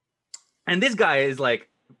 And this guy is like,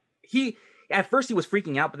 at first he was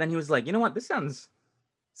freaking out, but then he was like, you know what? This sounds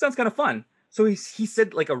kind of fun. So he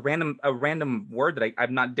said like a random word that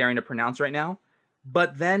I'm not daring to pronounce right now.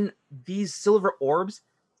 But then these silver orbs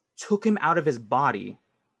took him out of his body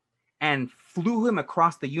and flew him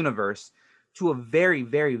across the universe to a very,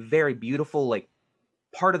 very, very beautiful like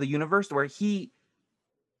part of the universe where he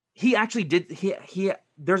actually did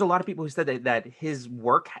there's a lot of people who said that his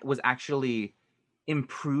work was actually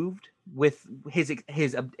improved with his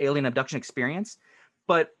alien abduction experience,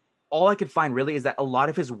 but all I could find really is that a lot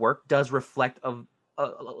of his work does reflect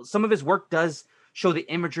some of his work does show the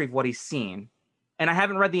imagery of what he's seen. And I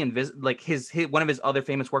haven't read his one of his other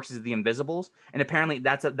famous works is The Invisibles, and apparently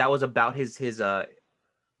that was about his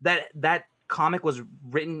that comic was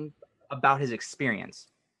written about his experience.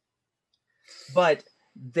 But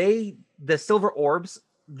the silver orbs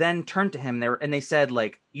then turned to him there and they said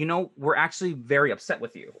like, you know, we're actually very upset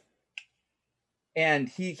with you. And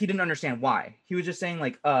he didn't understand why. He was just saying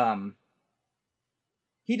like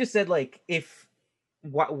he just said like,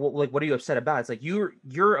 what are you upset about? It's like you're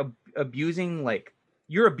abusing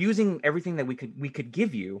everything that we could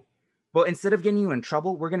give you, but instead of getting you in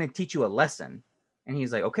trouble, we're going to teach you a lesson. And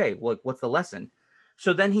he's like, okay, well, what's the lesson?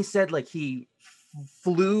 So then he said like he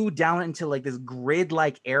flew down into like this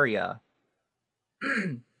grid-like area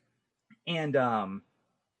and how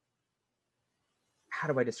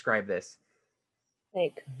do I describe this?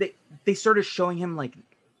 Like they started showing him like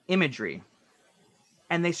imagery,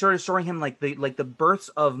 and they started showing him like the births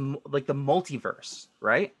of like the multiverse,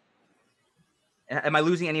 right? Am I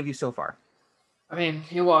losing any of you so far? I mean,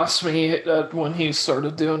 he lost me when he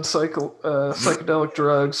started doing psychedelic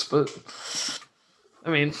drugs, but I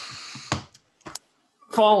mean,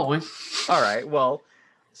 following. All right. Well,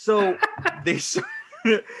 so they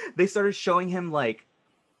they started showing him like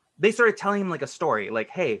they started telling him like a story, like,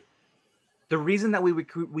 hey, the reason that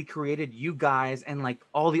we created you guys and like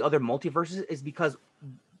all the other multiverses is because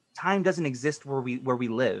time doesn't exist where we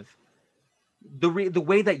live. The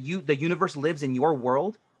way that the universe lives in your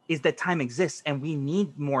world is that time exists, and we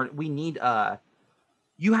need more. We need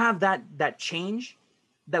you have that change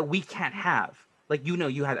that we can't have. Like,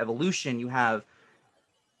 you have evolution, you have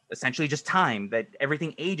essentially just time, that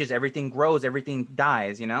everything ages, everything grows, everything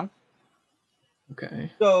dies,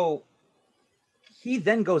 Okay. So he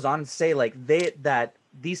then goes on to say like that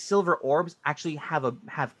these silver orbs actually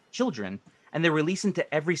have children, and they're released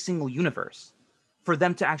into every single universe for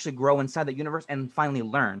them to actually grow inside the universe and finally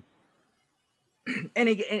learn. And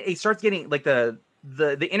it starts getting like the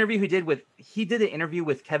interview he did an interview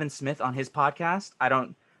with Kevin Smith on his podcast.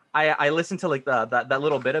 I listened to like that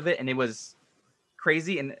little bit of it, and it was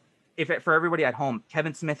crazy. And for everybody at home,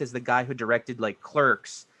 Kevin Smith is the guy who directed like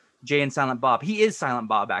Clerks, Jay and Silent Bob. He is Silent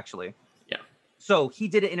Bob, actually. Yeah. So he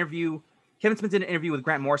did an interview. Kevin Smith did an interview with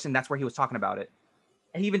Grant Morrison. That's where he was talking about it.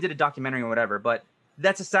 And he even did a documentary or whatever. But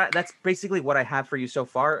that's basically what I have for you so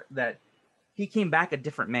far. That he came back a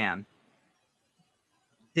different man.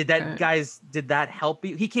 Did that help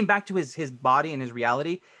you? He came back to his body and his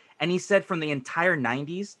reality, and he said from the entire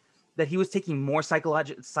 90s that he was taking more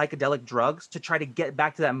psychedelic drugs to try to get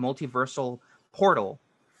back to that multiversal portal.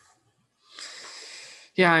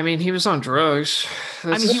 Yeah, I mean, he was on drugs.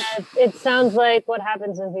 It sounds like what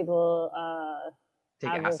happens when people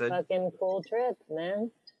take have acid. A fucking cool trip, man.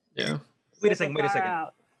 Yeah. Wait a second.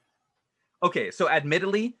 Okay, so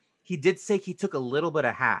admittedly, he did say he took a little bit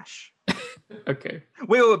of hash. Okay.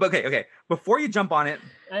 Wait. Okay. Before you jump on it.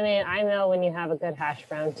 I mean, I know when you have a good hash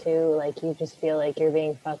brown too, like you just feel like you're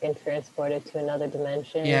being fucking transported to another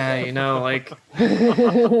dimension. Yeah, like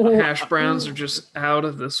hash browns are just out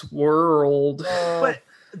of this world. But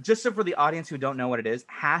just so for the audience who don't know what it is,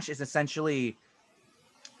 hash is essentially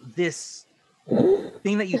this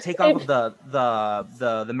thing that you take off of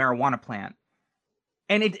the marijuana plant,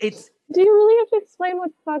 and it's. Do you really have to explain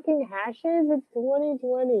what fucking hash is? It's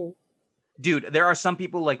 2020. Dude, there are some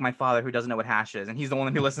people like my father who doesn't know what hash is, and he's the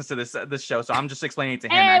one who listens to this show, so I'm just explaining it to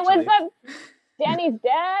him. Hey, actually. what's up, Danny's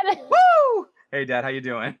dad? Woo! Hey, Dad, how you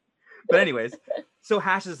doing? But anyways, so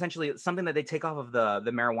hash is essentially something that they take off of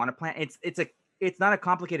the marijuana plant. It's not a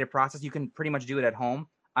complicated process. You can pretty much do it at home.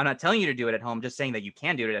 I'm not telling you to do it at home, just saying that you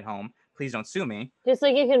can do it at home. Please don't sue me. Just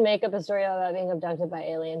like you can make up a story about being abducted by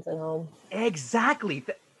aliens at home. Exactly.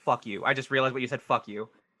 Fuck you. I just realized what you said. Fuck you.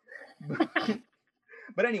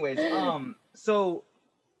 But anyways, so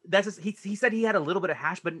he said he had a little bit of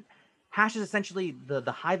hash, but hash is essentially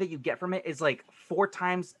the high that you get from it is like 4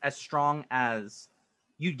 times as strong as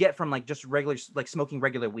you'd get from like just regular, like smoking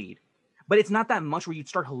regular weed. But it's not that much where you'd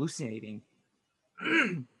start hallucinating.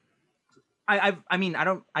 I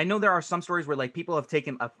know there are some stories where like people have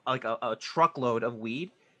taken a truckload of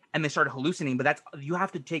weed and they started hallucinating, but you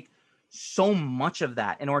have to take so much of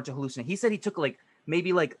that in order to hallucinate. He said he took like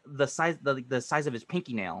maybe like the size of his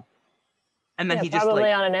pinky nail, and then he just probably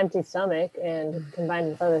like on an empty stomach and combined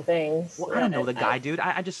with other things. Well, I don't know the guy, dude.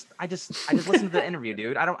 I just listened to the interview,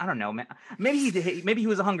 dude. I don't know, man. Maybe he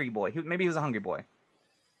was a hungry boy. Maybe he was a hungry boy.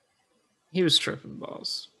 He was tripping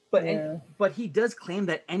balls. But he does claim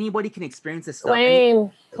that anybody can experience this stuff.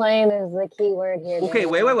 Claim is the key word here. Okay,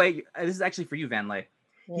 wait. This is actually for you, Van Lay.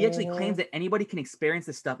 He actually claims that anybody can experience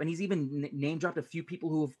this stuff, and he's even name dropped a few people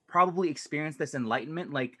who have probably experienced this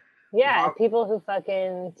enlightenment, like people who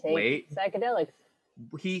fucking take psychedelics.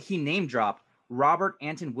 He name dropped Robert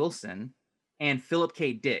Anton Wilson and Philip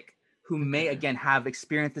K. Dick, who may again have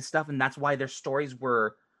experienced this stuff, and that's why their stories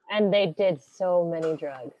were. And they did so many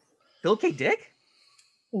drugs. Philip K. Dick?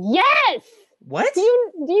 Yes. What? Do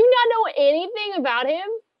you not know anything about him?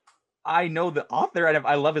 I know the author.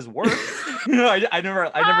 I love his work. I never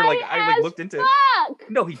looked into it.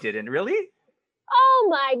 No, he didn't. Really? Oh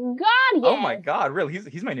my god! Yes. Oh my god! Really?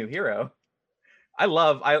 He's my new hero. I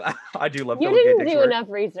do love. You didn't do enough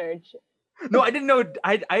research. No, I didn't know.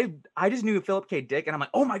 I just knew Philip K. Dick, and I'm like,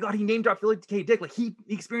 oh my god, he name dropped Philip K. Dick. Like he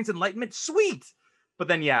experienced enlightenment. Sweet. But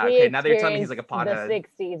then now that you're telling me he's like a pothead.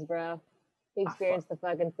 The 60s, bro. He experienced the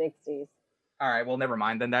fucking 60s. All right, well, never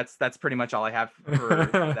mind. Then that's pretty much all I have for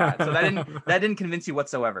that. So that didn't convince you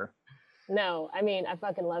whatsoever. No, I mean I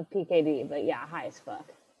fucking love PKD, but yeah, high as fuck.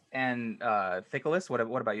 And Thickles, what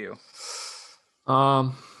about you?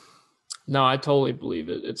 No, I totally believe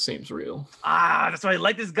it. It seems real. Ah, that's why I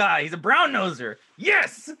like this guy. He's a brown noser.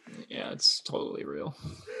 Yes. Yeah, it's totally real.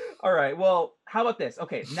 All right. Well, how about this?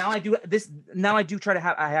 Okay, now I do this. Now I do try to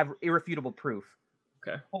have. I have irrefutable proof.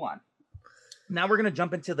 Okay. Hold on. Now we're gonna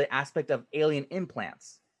jump into the aspect of alien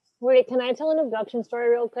implants. Wait, can I tell an abduction story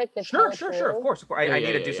real quick? that's Sure, kinda sure, true? sure. Of course, of course. Yeah, I yeah,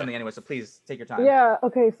 need to yeah, do yeah. something anyway, so please take your time. Yeah,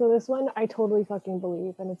 okay, so this one I totally fucking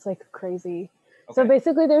believe, and it's like crazy. So Okay.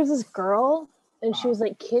 basically, there's this girl, and she Uh-huh. was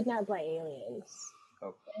like kidnapped by aliens.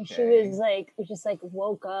 And she Okay. was like, just like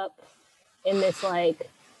woke up in this like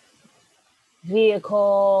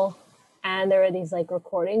vehicle, and there were these like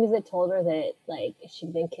recordings that told her that like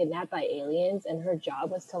she'd been kidnapped by aliens, and her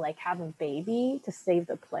job was to like have a baby to save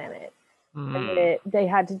the planet. And Mm. she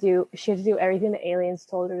had to do everything the aliens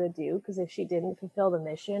told her to do, because if she didn't fulfill the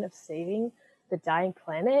mission of saving the dying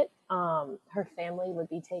planet, her family would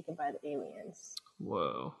be taken by the aliens.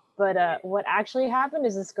 Whoa. But what actually happened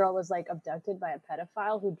is this girl was like abducted by a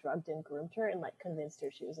pedophile who drugged and groomed her and like convinced her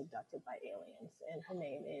she was abducted by aliens. And her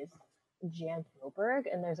name is Jan Broberg,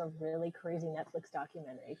 and there's a really crazy Netflix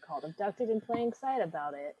documentary called Abducted in Plain Sight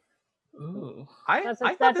about it. Ooh. That's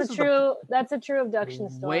I a, thought that's this a was true that's a true abduction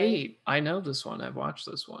story. Wait, I know this one. I've watched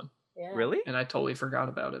this one, Yeah. Really? and I totally forgot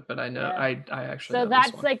about it. But I know Yeah. I actually. So know that's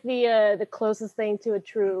this one. like the closest thing to a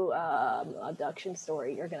true abduction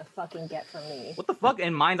story you're gonna fucking get from me. What the fuck?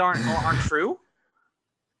 And mine aren't true?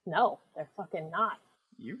 No, they're fucking not.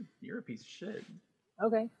 You're a piece of shit.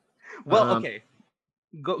 Okay. Well, Um, okay.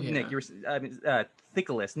 Go, yeah. Nick.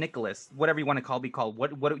 Nicholas, whatever you want to be called.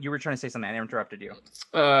 What you were trying to say something? I interrupted you.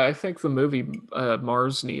 I think the movie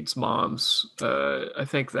Mars Needs Moms. I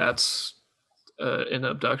think that's an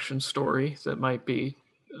abduction story that might be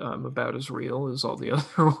about as real as all the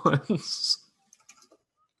other ones.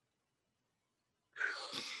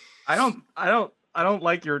 I don't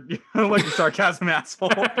like your sarcasm, asshole.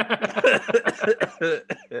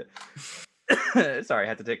 Sorry, I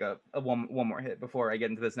had to take a one more hit before I get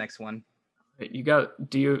into this next one. You got?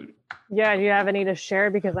 Do you? Yeah, do you have any to share?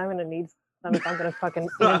 Because I'm gonna need some if I'm gonna fucking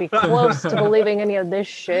even be close to believing any of this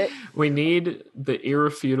shit. We need the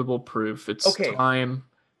irrefutable proof. It's Okay. time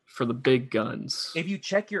for the big guns. If you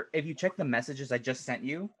check the messages I just sent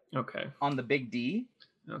you Okay. on the Big D,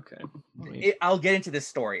 Okay. Let me- I'll get into this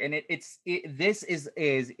story, and this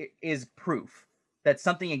is proof that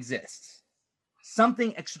something exists.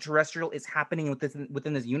 Something extraterrestrial is happening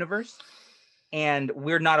within this universe, and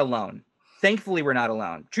we're not alone. Thankfully, we're not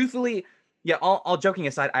alone. Truthfully, yeah. All joking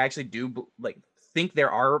aside, I actually do think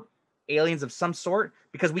there are aliens of some sort,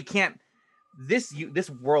 because we can't. This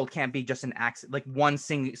world can't be just an accident, like one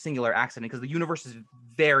singular accident, because the universe is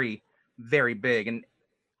very, very big, and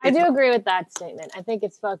I do agree with that statement. I think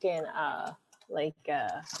it's fucking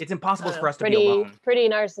it's impossible I don't for know, us to be alone. pretty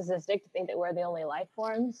narcissistic to think that we're the only life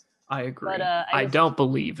forms. I agree. But, I just- don't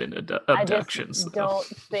believe in I abductions. just though. don't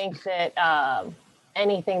think that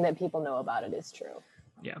anything that people know about it is true.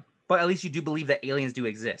 Yeah. But at least you do believe that aliens do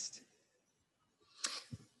exist.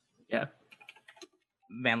 Yeah.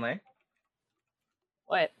 Manley?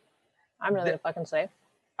 What? I'm really gonna fucking say.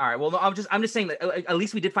 All right. Well, no, I'm just saying that at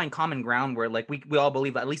least we did find common ground where like we all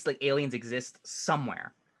believe at least like aliens exist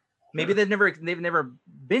somewhere. Maybe Sure. they've never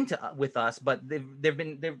been to with us, but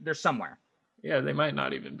they're somewhere. Yeah, they might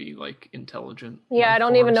not even be like intelligent. Yeah, I life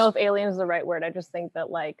don't even know forms. if alien is the right word. I just think that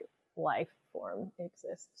like life form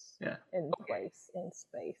exists Yeah. in Okay. place in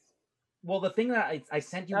space. Well, the thing that I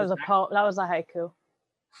sent you That was a that was a haiku.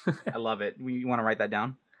 I love it. You want to write that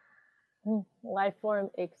down? Life form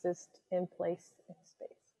exists in place in space.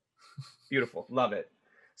 Beautiful. Love it.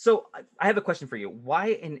 So I have a question for you. Why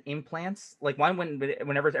in implants? Like why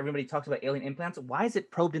whenever everybody talks about alien implants, why is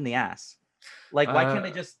it probed in the ass? Like why can't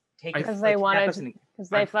they just take it? Because they wanted us and- because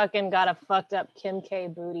they fucking got a fucked up Kim K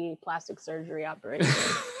booty plastic surgery operation.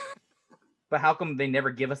 But how come they never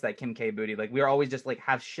give us that Kim K booty? Like we're always just like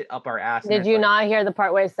have shit up our ass. and Did it's you like, not hear the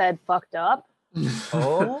part where it said fucked up?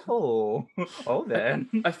 Oh, then.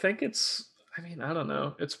 I think it's. I mean, I don't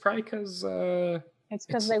know. It's probably because. It's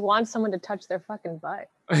because It's- they want someone to touch their fucking butt.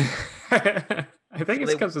 I think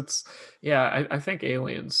it's they- because it's. Yeah, I think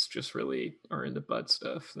aliens just really are into butt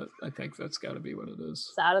stuff. I think that's got to be what it is.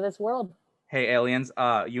 It's out of this world. Hey aliens,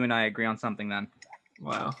 you and I agree on something then.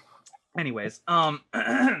 Wow. Anyways,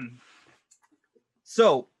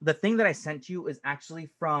 so the thing that I sent you is actually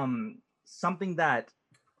from something that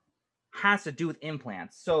has to do with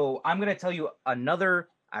implants. So I'm gonna tell you another.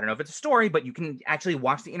 I don't know if it's a story, but you can actually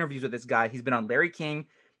watch the interviews with this guy. He's been on Larry King.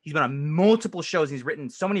 He's been on multiple shows. He's written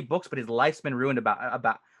so many books, but his life's been ruined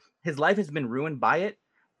about his life has been ruined by it.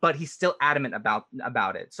 But he's still adamant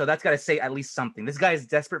about it. So that's got to say at least something. This guy is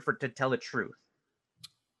desperate to tell the truth.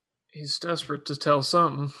 He's desperate to tell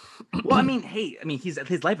something. Well, I mean, hey,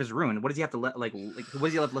 his life is ruined. What does he have to like? What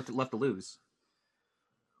does he have left to lose?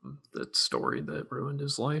 That story that ruined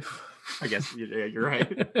his life. I guess you're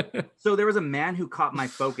right. So there was a man who caught my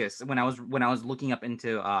focus when I was looking up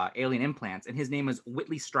into alien implants, and his name was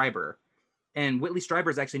Whitley Strieber. And Whitley Strieber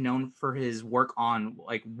is actually known for his work on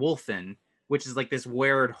like Wolfen, which is like this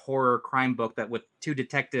weird horror crime book that with two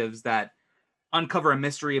detectives that uncover a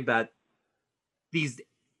mystery about these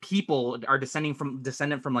people are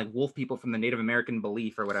descendant from like wolf people from the Native American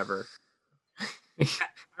belief or whatever. I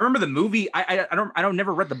remember the movie. I don't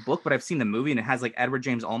never read the book, but I've seen the movie, and it has like Edward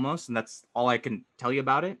James Olmos, and that's all I can tell you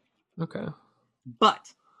about it. Okay.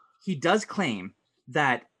 But he does claim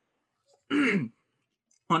that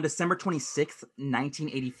on December 26th,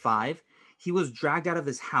 1985, he was dragged out of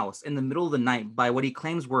his house in the middle of the night by what he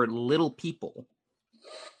claims were little people.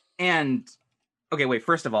 And okay, wait,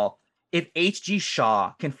 first of all, if H.G.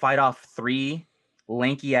 Shaw can fight off three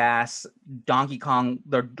lanky ass Donkey Kong,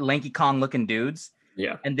 the lanky Kong looking dudes,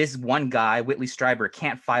 Yeah. and this one guy, Whitley Strieber,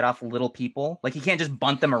 can't fight off little people, like he can't just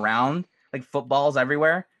bunt them around like footballs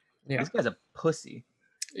everywhere. Yeah. This guy's a pussy.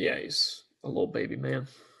 Yeah, he's a little baby man.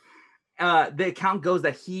 The account goes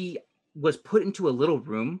that he was put into a little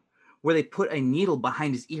room where they put a needle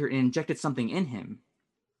behind his ear and injected something in him.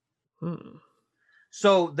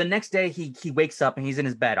 So the next day he wakes up and he's in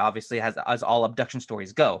his bed, obviously, as all abduction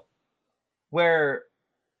stories go, where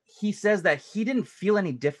he says that he didn't feel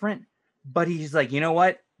any different, but he's like, you know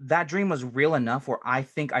what? That dream was real enough where I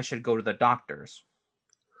think I should go to the doctors.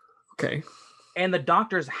 Okay. And the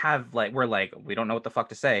doctors were like, we don't know what the fuck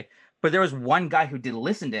to say. But there was one guy who did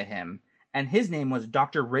listen to him, and his name was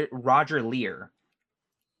Dr. Roger Lear.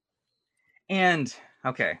 And,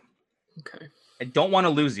 okay. I don't want to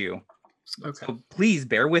lose you. Okay. So please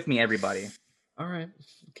bear with me, everybody. All right.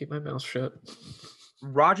 Keep my mouth shut.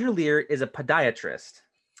 Roger Lear is a podiatrist.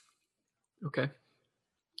 Okay.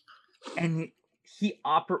 And he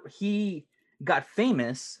got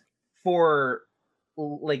famous for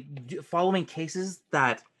like following cases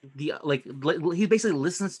that he basically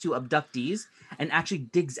listens to abductees and actually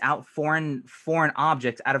digs out foreign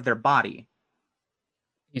objects out of their body.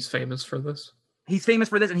 He's famous for this. He's famous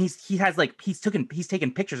for this, and he's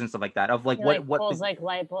taken pictures and stuff like that of like He, what pulls like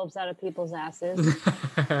light bulbs out of people's asses.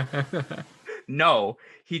 No,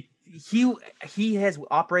 he has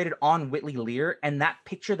operated on Whitley Lear, and that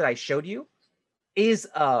picture that I showed you is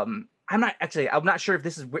I'm not sure if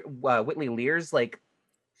this is Whitley Lear's like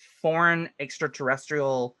foreign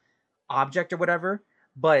extraterrestrial object or whatever,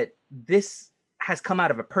 but this has come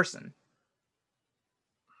out of a person.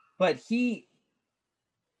 But he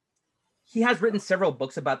has written several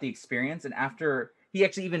books about the experience, and after he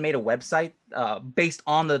actually even made a website based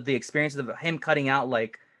on the experiences of him cutting out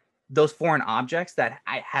like those foreign objects that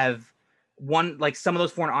I have one, like some of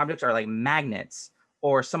those foreign objects are like magnets,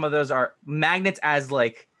 or some of those are magnets as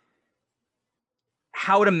like,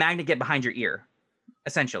 how would a magnet get behind your ear,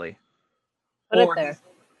 essentially? Put it there.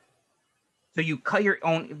 So you cut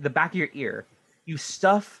the back of your ear, you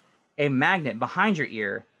stuff a magnet behind your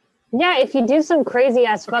ear. Yeah, if you do some crazy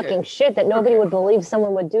ass fucking shit that nobody would believe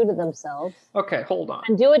someone would do to themselves. Okay, hold on.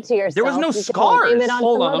 And do it to yourself. There was no scars.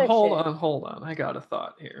 Hold on. I got a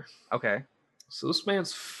thought here. Okay. So this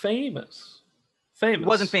man's famous. He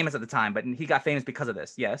wasn't famous at the time, but he got famous because of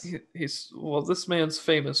this. Yes. This man's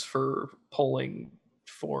famous for pulling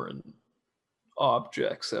foreign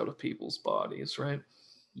objects out of people's bodies, right?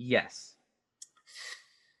 Yes.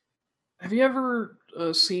 Have you ever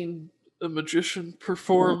seen a magician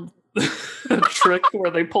perform a trick where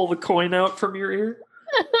they pull the coin out from your ear?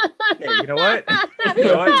 Hey, you know what?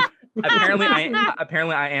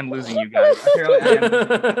 Apparently I am losing you guys.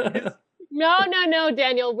 No,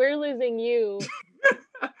 Daniel, we're losing you.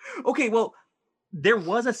 Okay, well, there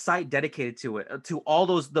was a site dedicated to it, to all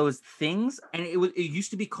those things, and it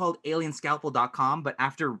used to be called alienscalpel.com, but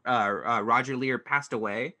after Roger Lear passed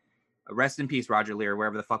away, rest in peace, Roger Lear,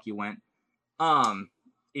 wherever the fuck you went.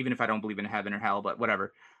 Even if I don't believe in heaven or hell, but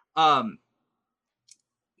whatever. The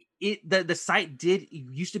site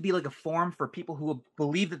used to be like a forum for people who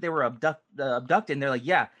believe that they were abducted, and they're like,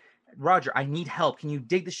 yeah, Roger, I need help. Can you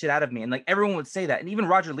dig the shit out of me? And like everyone would say that, and even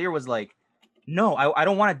Roger Lear was like, no, I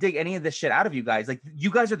don't want to dig any of this shit out of you guys. Like,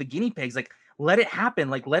 you guys are the guinea pigs. Like, let it happen.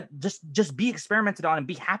 Like, just be experimented on and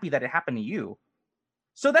be happy that it happened to you.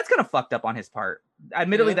 So that's kind of fucked up on his part.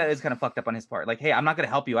 Admittedly, that is kind of fucked up on his part. Like, hey, I'm not gonna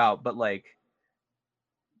help you out, but like,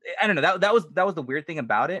 I don't know. That was the weird thing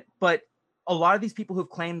about it. But a lot of these people who've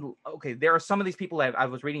claimed, okay, there are some of these people I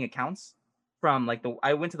was reading accounts from, like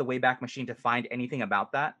I went to the Wayback Machine to find anything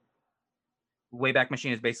about that. Wayback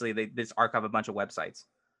Machine is basically this archive a bunch of websites.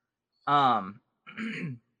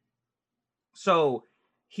 So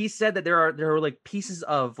he said that there are like pieces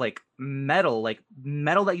of like metal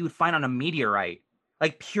that you would find on a meteorite,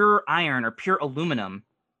 like pure iron or pure aluminum,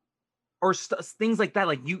 or things like that.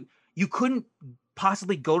 Like you couldn't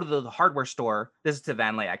possibly go to the hardware store. This is to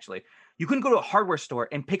Van Lay actually. You couldn't go to a hardware store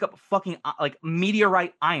and pick up fucking like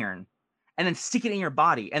meteorite iron, and then stick it in your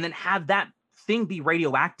body, and then have that thing be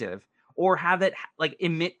radioactive, or have it like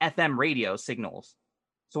emit FM radio signals.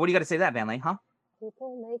 So what do you got to say to that, Van Lay? Huh?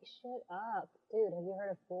 People make shit up. Dude, have you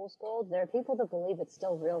heard of fool's gold? There are people that believe it's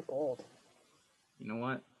still real gold. You know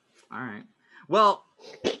what? All right. Well,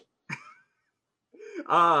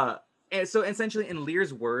 and so essentially, in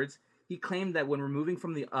Lear's words, he claimed that when removing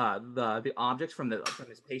from the objects from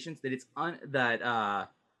his patients, that it's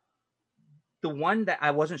the one that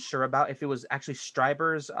I wasn't sure about if it was actually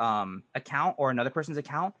Stryber's account or another person's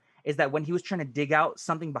account, is that when he was trying to dig out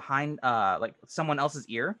something behind like someone else's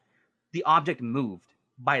ear, the object moved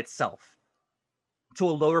by itself to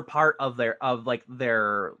a lower part of the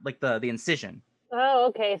incision. Oh,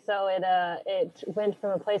 okay. So it went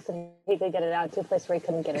from a place that he could get it out to a place where he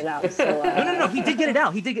couldn't get it out. So, No. He did get it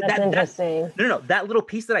out. He did get that's that. Interesting. No. That little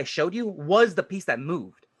piece that I showed you was the piece that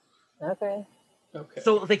moved. Okay.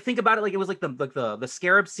 So like think about it like it was like the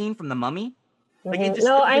scarab scene from The Mummy. Like it just,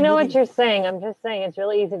 no, I know what you're saying. I'm just saying it's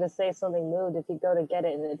really easy to say something moved if you go to get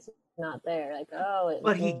it and it's not there. Like,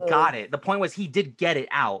 but he got it. The point was he did get it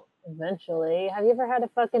out. Eventually. Have you ever had a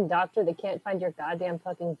fucking doctor that can't find your goddamn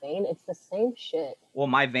fucking vein? It's the same shit. Well,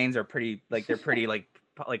 my veins are pretty like they're pretty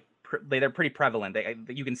they're pretty prevalent.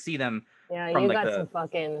 You can see them. Yeah, you got some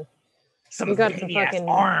fucking fucking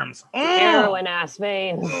arms, heroin ass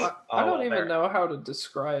veins. I don't even know how to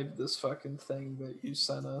describe this fucking thing that you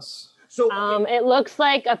sent us. So it looks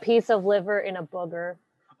like a piece of liver in a booger.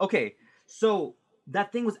 Okay, so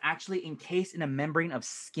that thing was actually encased in a membrane of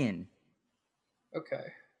skin. Okay.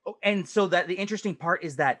 Oh, and so that the interesting part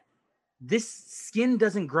is that this skin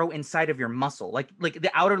doesn't grow inside of your muscle. Like the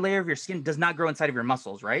outer layer of your skin does not grow inside of your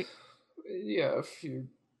muscles, right? Yeah, if you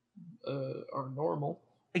are normal.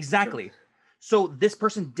 Exactly. Sure. So this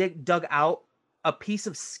person dug out a piece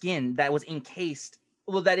of skin that was encased.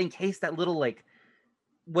 Well, that encased that little like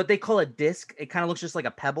what they call a disc. It kind of looks just like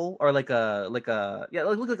a pebble or like a yeah.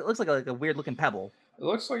 It looks like a weird looking pebble. It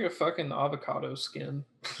looks like a fucking avocado skin.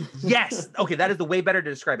 Yes. Okay, that is the way better to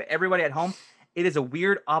describe it. Everybody at home, it is a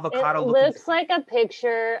weird avocado. It looks like a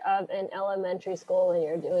picture of an elementary school when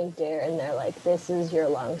you're doing DARE, and they're like, "This is your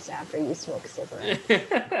lungs after you smoke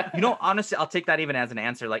cigarette." You know, honestly, I'll take that even as an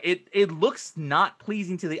answer. Like, it looks not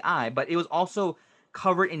pleasing to the eye, but it was also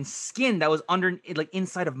covered in skin that was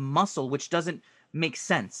inside of muscle, which doesn't make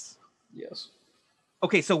sense. Yes.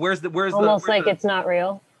 Okay, so where's almost like it's not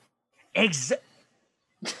real.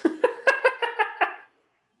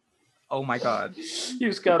 Oh my god. You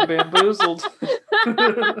just got bamboozled. Boom,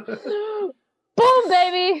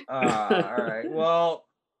 baby. All right. Well,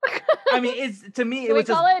 I mean, it's to me. Can we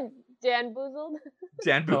call it Dan Boozled?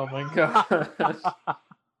 Dan Boozled. Oh my god.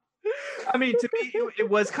 I mean, to me, it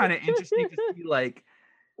was kind of interesting to see. Like,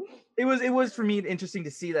 it was for me interesting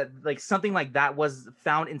to see that like something like that was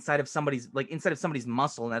found inside of somebody's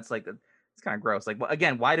muscle, and that's like. It's kind of gross. Like,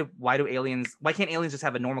 again, why can't aliens just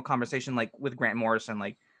have a normal conversation like with Grant Morrison?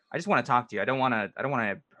 Like, I just want to talk to you. I don't want to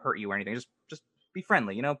hurt you or anything. Just be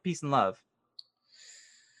friendly, you know, peace and love.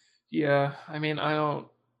 Yeah, I mean, I don't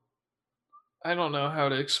know how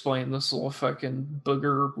to explain this little fucking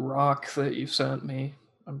booger rock that you sent me.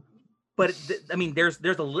 But I mean, there's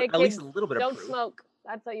at least a little bit of proof. Don't smoke.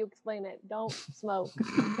 That's how you explain it. Don't smoke.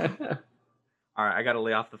 All right, I gotta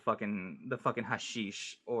lay off the fucking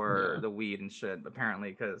hashish or the weed and shit.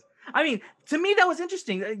 Apparently, because I mean, to me that was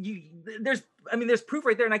interesting. There's proof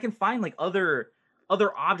right there, and I can find like other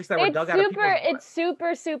objects that were dug out of people's blood. It's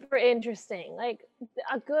super interesting. Like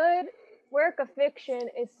a good work of fiction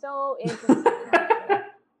is so interesting.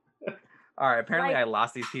 All right, apparently I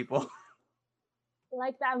lost these people.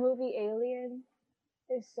 Like that movie Alien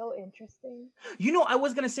is so interesting. You know, I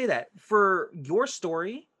was gonna say that for your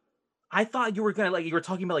story. I thought you were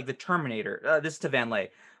talking about like the Terminator. This is to Van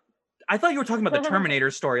Lay. I thought you were talking about the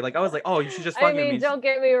Terminator story. Like I was like, oh, you should just fucking. I mean, don't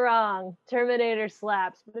get me wrong. Terminator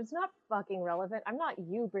slaps, but it's not fucking relevant. I'm not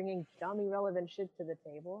you bringing dummy relevant shit to the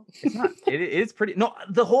table. It's not. It is pretty. No,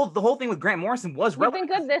 the whole thing with Grant Morrison was relevant.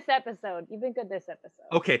 You've been good this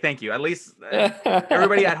episode. Okay, thank you. At least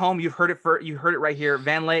everybody at home, you heard it right here.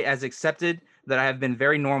 Van Lay has accepted that I have been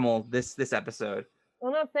very normal this episode.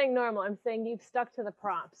 I'm not saying normal. I'm saying you've stuck to the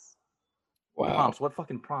prompts. Wow. Prompts? What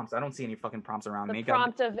fucking prompts? I don't see any fucking prompts around me. The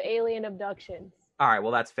prompt of alien abductions. All right,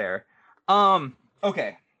 well that's fair.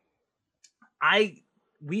 Okay.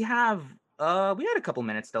 we had a couple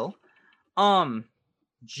minutes still.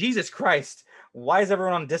 Jesus Christ, why is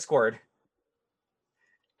everyone on Discord?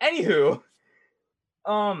 Anywho,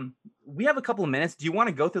 we have a couple of minutes. Do you want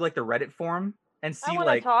to go through like the Reddit forum and I see want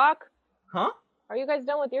to like, talk. huh? Are you guys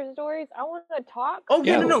done with your stories? I want to talk. Oh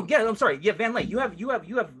yeah, Yeah. no, yeah. I'm sorry. Yeah, Van Lay, you have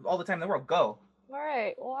all the time in the world. Go. All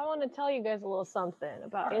right. Well, I want to tell you guys a little something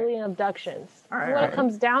about All right. alien abductions. All right, What all it right.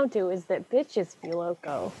 comes down to is that bitches feel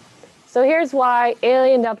loco. So here's why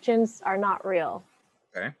alien abductions are not real.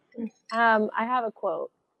 Okay. I have a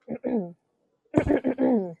quote. Clear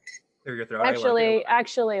your throat. I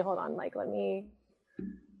Actually, hold on. Like, let me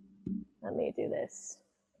do this.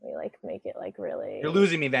 Let me like make it like really. You're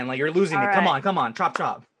losing me, Van Lay. You're losing me. All Come right. on.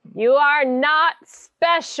 Chop. You are not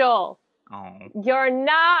special. Oh. You're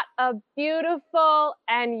not a beautiful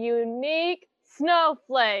and unique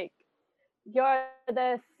snowflake. You're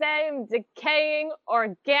the same decaying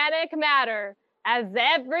organic matter as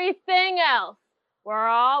everything else. We're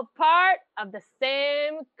all part of the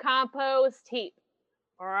same compost heap.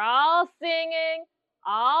 We're all singing,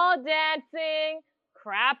 all dancing,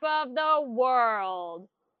 crap of the world.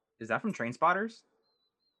 Is that from Train Spotters?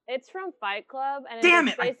 It's from Fight Club, and Damn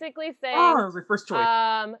it's it, I- basically saying Oh, it was my first choice.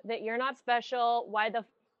 that you're not special. Why the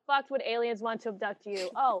fuck would aliens want to abduct you?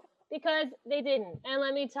 Oh, because they didn't. And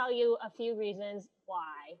let me tell you a few reasons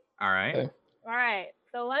why. All right. Okay. All right.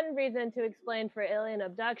 So one reason to explain for alien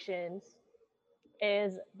abductions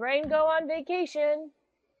is brain go on vacation,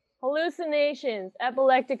 hallucinations,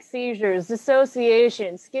 epileptic seizures,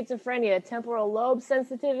 dissociation, schizophrenia, temporal lobe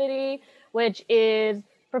sensitivity, which is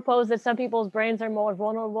proposed that some people's brains are more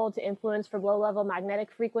vulnerable to influence from low-level magnetic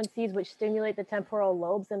frequencies, which stimulate the temporal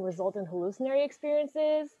lobes and result in hallucinatory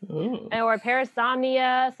experiences, Ooh. or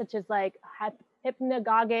parasomnia, such as like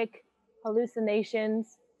hypnagogic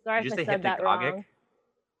hallucinations. Sorry Did if you I say said that hypnagogic? wrong.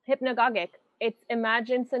 Hypnagogic. It's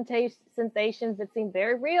imagined sensations that seem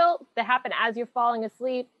very real, that happen as you're falling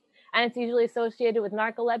asleep, and it's usually associated with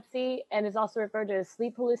narcolepsy and is also referred to as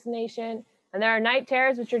sleep hallucination. And there are night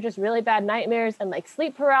terrors, which are just really bad nightmares, and like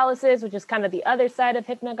sleep paralysis, which is kind of the other side of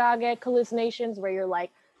hypnagogic hallucinations, where you're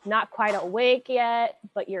like not quite awake yet,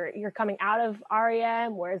 but you're coming out of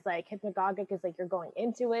REM, whereas like hypnagogic is like you're going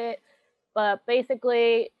into it. But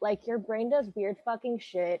basically, like your brain does weird fucking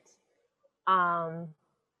shit.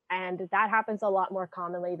 And that happens a lot more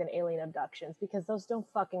commonly than alien abductions because those don't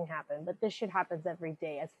fucking happen. But this shit happens every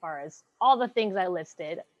day as far as all the things I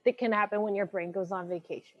listed that can happen when your brain goes on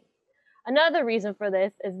vacation. Another reason for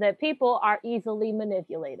this is that people are easily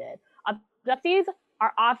manipulated. Abductees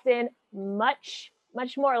are often much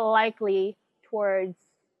more likely to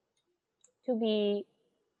be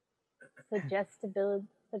suggestible.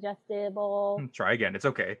 Try again. It's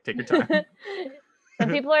okay. Take your time. Some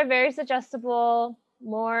people are very suggestible,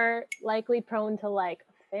 more likely prone to like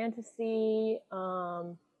fantasy,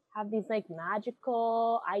 have these like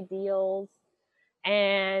magical ideals,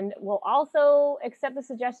 and will also accept the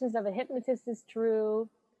suggestions of a hypnotist as true,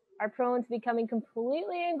 are prone to becoming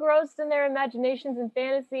completely engrossed in their imaginations and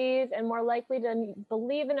fantasies, and more likely to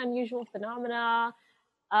believe in unusual phenomena,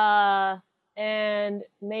 and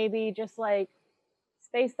maybe just like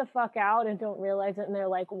space the fuck out and don't realize it, and they're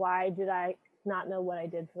like, why did I not know what I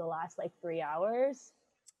did for the last like 3 hours?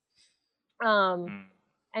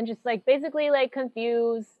 And just like basically like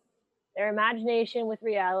confuse their imagination with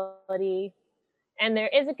reality. And there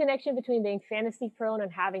is a connection between being fantasy prone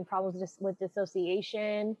and having problems with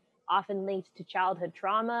dissociation, often linked to childhood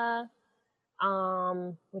trauma,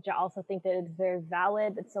 which I also think that it's very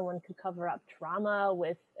valid that someone could cover up trauma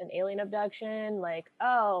with an alien abduction. Like,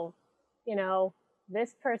 oh, you know,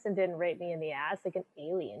 this person didn't rape me in the ass like an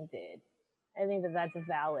alien did. I think that that's a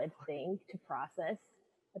valid thing to process,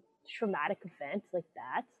 a traumatic event like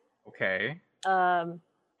that. Okay.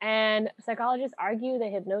 And psychologists argue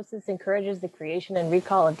that hypnosis encourages the creation and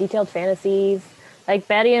recall of detailed fantasies. Like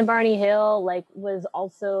Betty and Barney Hill, like was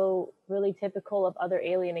also really typical of other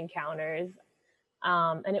alien encounters.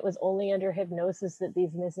 And it was only under hypnosis that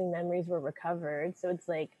these missing memories were recovered. So it's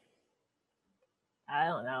like, I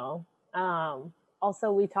don't know.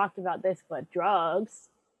 Also, we talked about this, but drugs.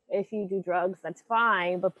 If you do drugs, that's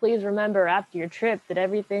fine. But please remember after your trip that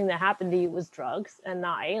everything that happened to you was drugs and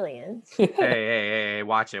not aliens. Hey,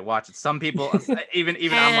 watch it. Some people, even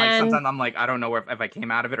I'm like, sometimes I'm like, I don't know if I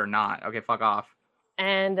came out of it or not. Okay, fuck off.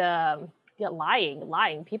 And yeah,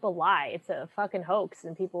 lying. People lie. It's a fucking hoax,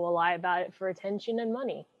 and people will lie about it for attention and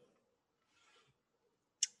money.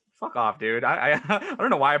 Fuck off, dude. I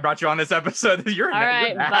don't know why I brought you on this episode. You're all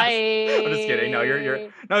right. Bye. I'm just kidding. No,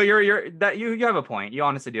 you have a point. You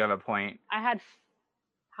honestly do have a point. I had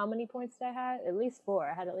how many points did I have? At least 4.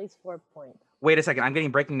 I had at least 4 points. Wait a second. I'm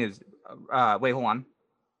getting breaking news. Wait, hold on.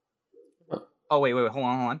 Oh, wait. Hold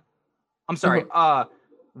on. I'm sorry.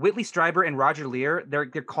 Whitley Strieber and Roger Lear, they're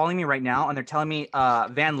calling me right now, and they're telling me,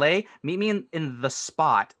 Van Lay, meet me in the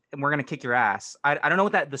spot, and we're gonna kick your ass. I don't know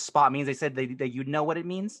what the spot means. They said that you'd know what it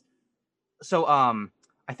means. So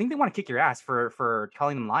I think they want to kick your ass for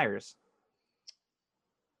calling them liars.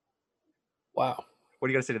 Wow. What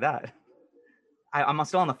are you gonna say to that? I'm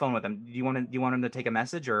still on the phone with them. Do you want him to take a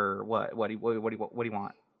message or what? What do you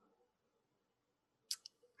want?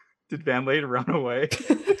 Did Van Lay run away?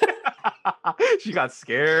 She got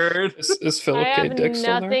scared. Is Philip I K. have Dick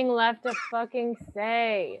still nothing left to fucking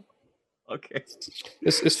say. Okay.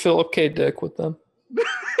 Is Philip K. Dick with them?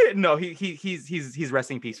 No, he's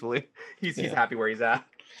resting peacefully. He's happy where he's at.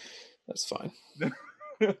 That's fine.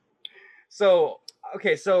 So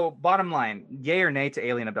bottom line, yay or nay to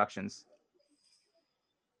alien abductions?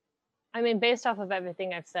 I mean, based off of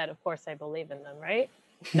everything I've said, of course I believe in them, right?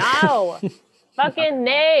 No! Fucking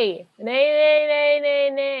nay!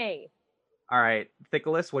 Nay. All right,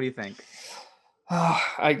 Nicholas, what do you think?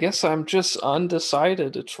 I guess I'm just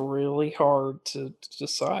undecided. It's really hard to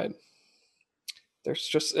decide.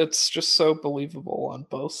 It's just so believable on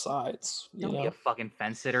both sides. Don't be a fucking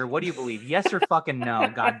fence sitter. What do you believe? Yes or fucking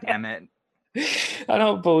no? God damn it. I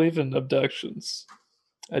don't believe in abductions.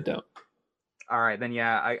 I don't. All right, then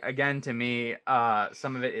again, to me,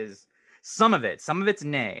 some of it's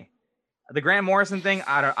nay. The Grant Morrison thing,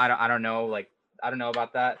 I don't know. Like, I don't know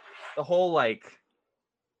about that. The whole I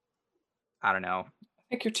don't know. I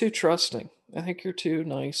think you're too trusting. I think you're too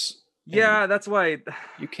nice. Yeah, that's why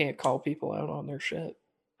you can't call people out on their shit.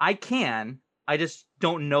 I can. I just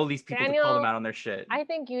don't know these people to call them out on their shit. I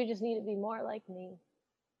think you just need to be more like me.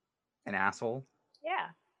 An asshole. Yeah.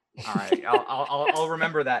 All right, I'll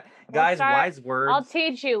remember that, guys. Wise words. I'll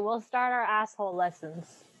teach you. We'll start our asshole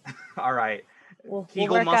lessons. All right. We'll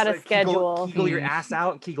work out a schedule. Kegel your ass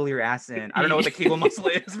out, Kegel your ass in. I don't know what the Kegel muscle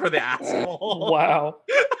is for the asshole. Wow.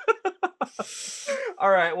 All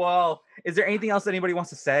right. Well, is there anything else anybody wants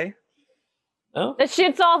to say? No. The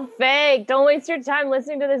shit's all fake. Don't waste your time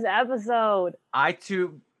listening to this episode.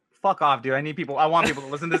 Fuck off, dude. I want people to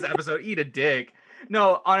listen to this episode. Eat a dick.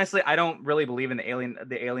 No, honestly, I don't really believe in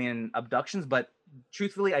the alien abductions, but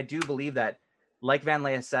truthfully, I do believe that, like Van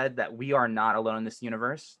Lay said, that we are not alone in this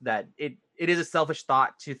universe. That it is a selfish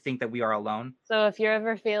thought to think that we are alone. So if you're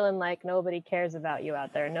ever feeling like nobody cares about you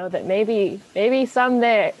out there, know that maybe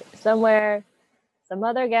somewhere, some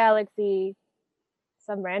other galaxy,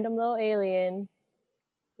 some random little alien,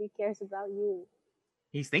 he cares about you.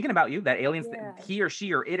 He's thinking about you. That alien's he or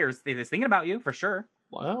she or it is thinking about you for sure.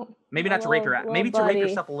 Wow. Maybe not to rape your ass. Maybe to rape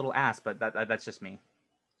yourself a little ass, but that's just me.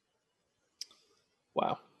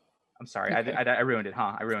 Wow. I'm sorry. Okay. I ruined it,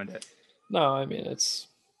 huh? I ruined it. No, I mean, it's...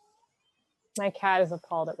 My cat is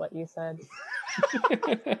appalled at what you said.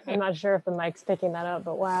 I'm not sure if the mic's picking that up,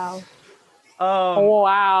 but wow.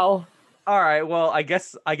 Wow. All right. Well, I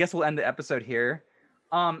guess we'll end the episode here.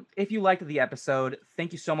 If you liked the episode,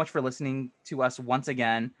 thank you so much for listening to us once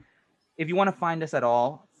again. If you want to find us at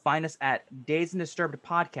all, find us at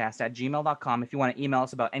dazedanddisturbedpodcast@gmail.com. If you want to email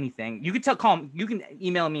us about anything, you can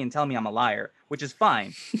email me and tell me I'm a liar, which is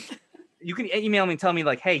fine. You can email me and tell me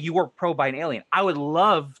like, hey, you were probed by an alien. I would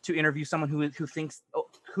love to interview someone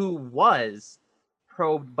who was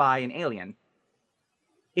probed by an alien.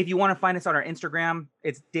 If you want to find us on our Instagram,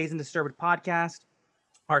 it's Dazed and Disturbed Podcast.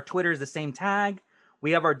 Our Twitter is the same tag.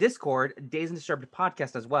 We have our Discord, Dazed and Disturbed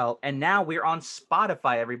Podcast as well. And now we're on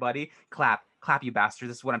Spotify, everybody. Clap, you bastards.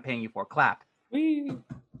 This is what I'm paying you for. Clap. Whee. All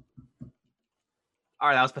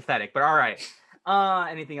right, that was pathetic, but all right.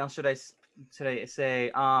 Anything else should I say?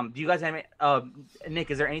 Do you guys have Nick,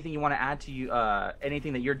 is there anything you want to add to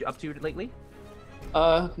anything that you're up to lately?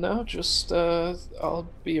 No, just I'll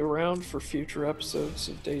be around for future episodes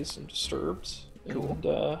of Dazed and Disturbed. Cool. And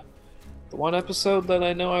the one episode that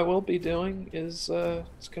I know I will be doing is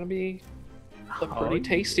it's gonna be a pretty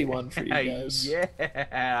tasty one for you guys.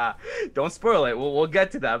 Yeah. Don't spoil it. We'll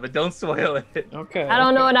get to that, but don't spoil it. Okay. I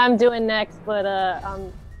don't know what I'm doing next, but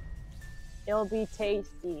it'll be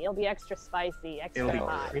tasty. It'll be extra spicy, extra It'll be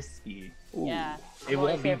hot. crispy. Ooh. Yeah. It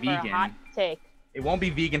won't be Here for a vegan. hot take. It won't be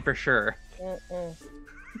vegan for sure. Mm-mm.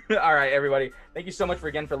 All right, everybody. Thank you so much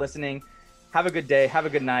again for listening. Have a good day. Have a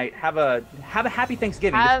good night. Have a happy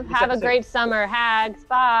Thanksgiving. Have a great summer, hags.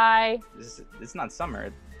 Bye. It's not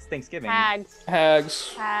summer. It's Thanksgiving. Hags.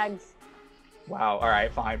 Hags. Wow. All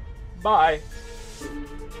right. Fine. Bye.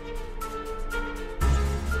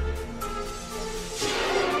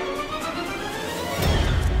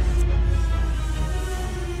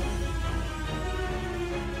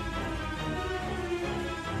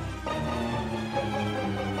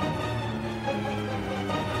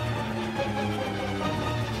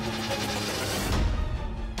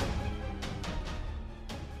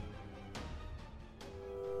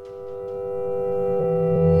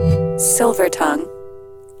 Silver Tongue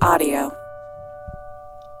Audio.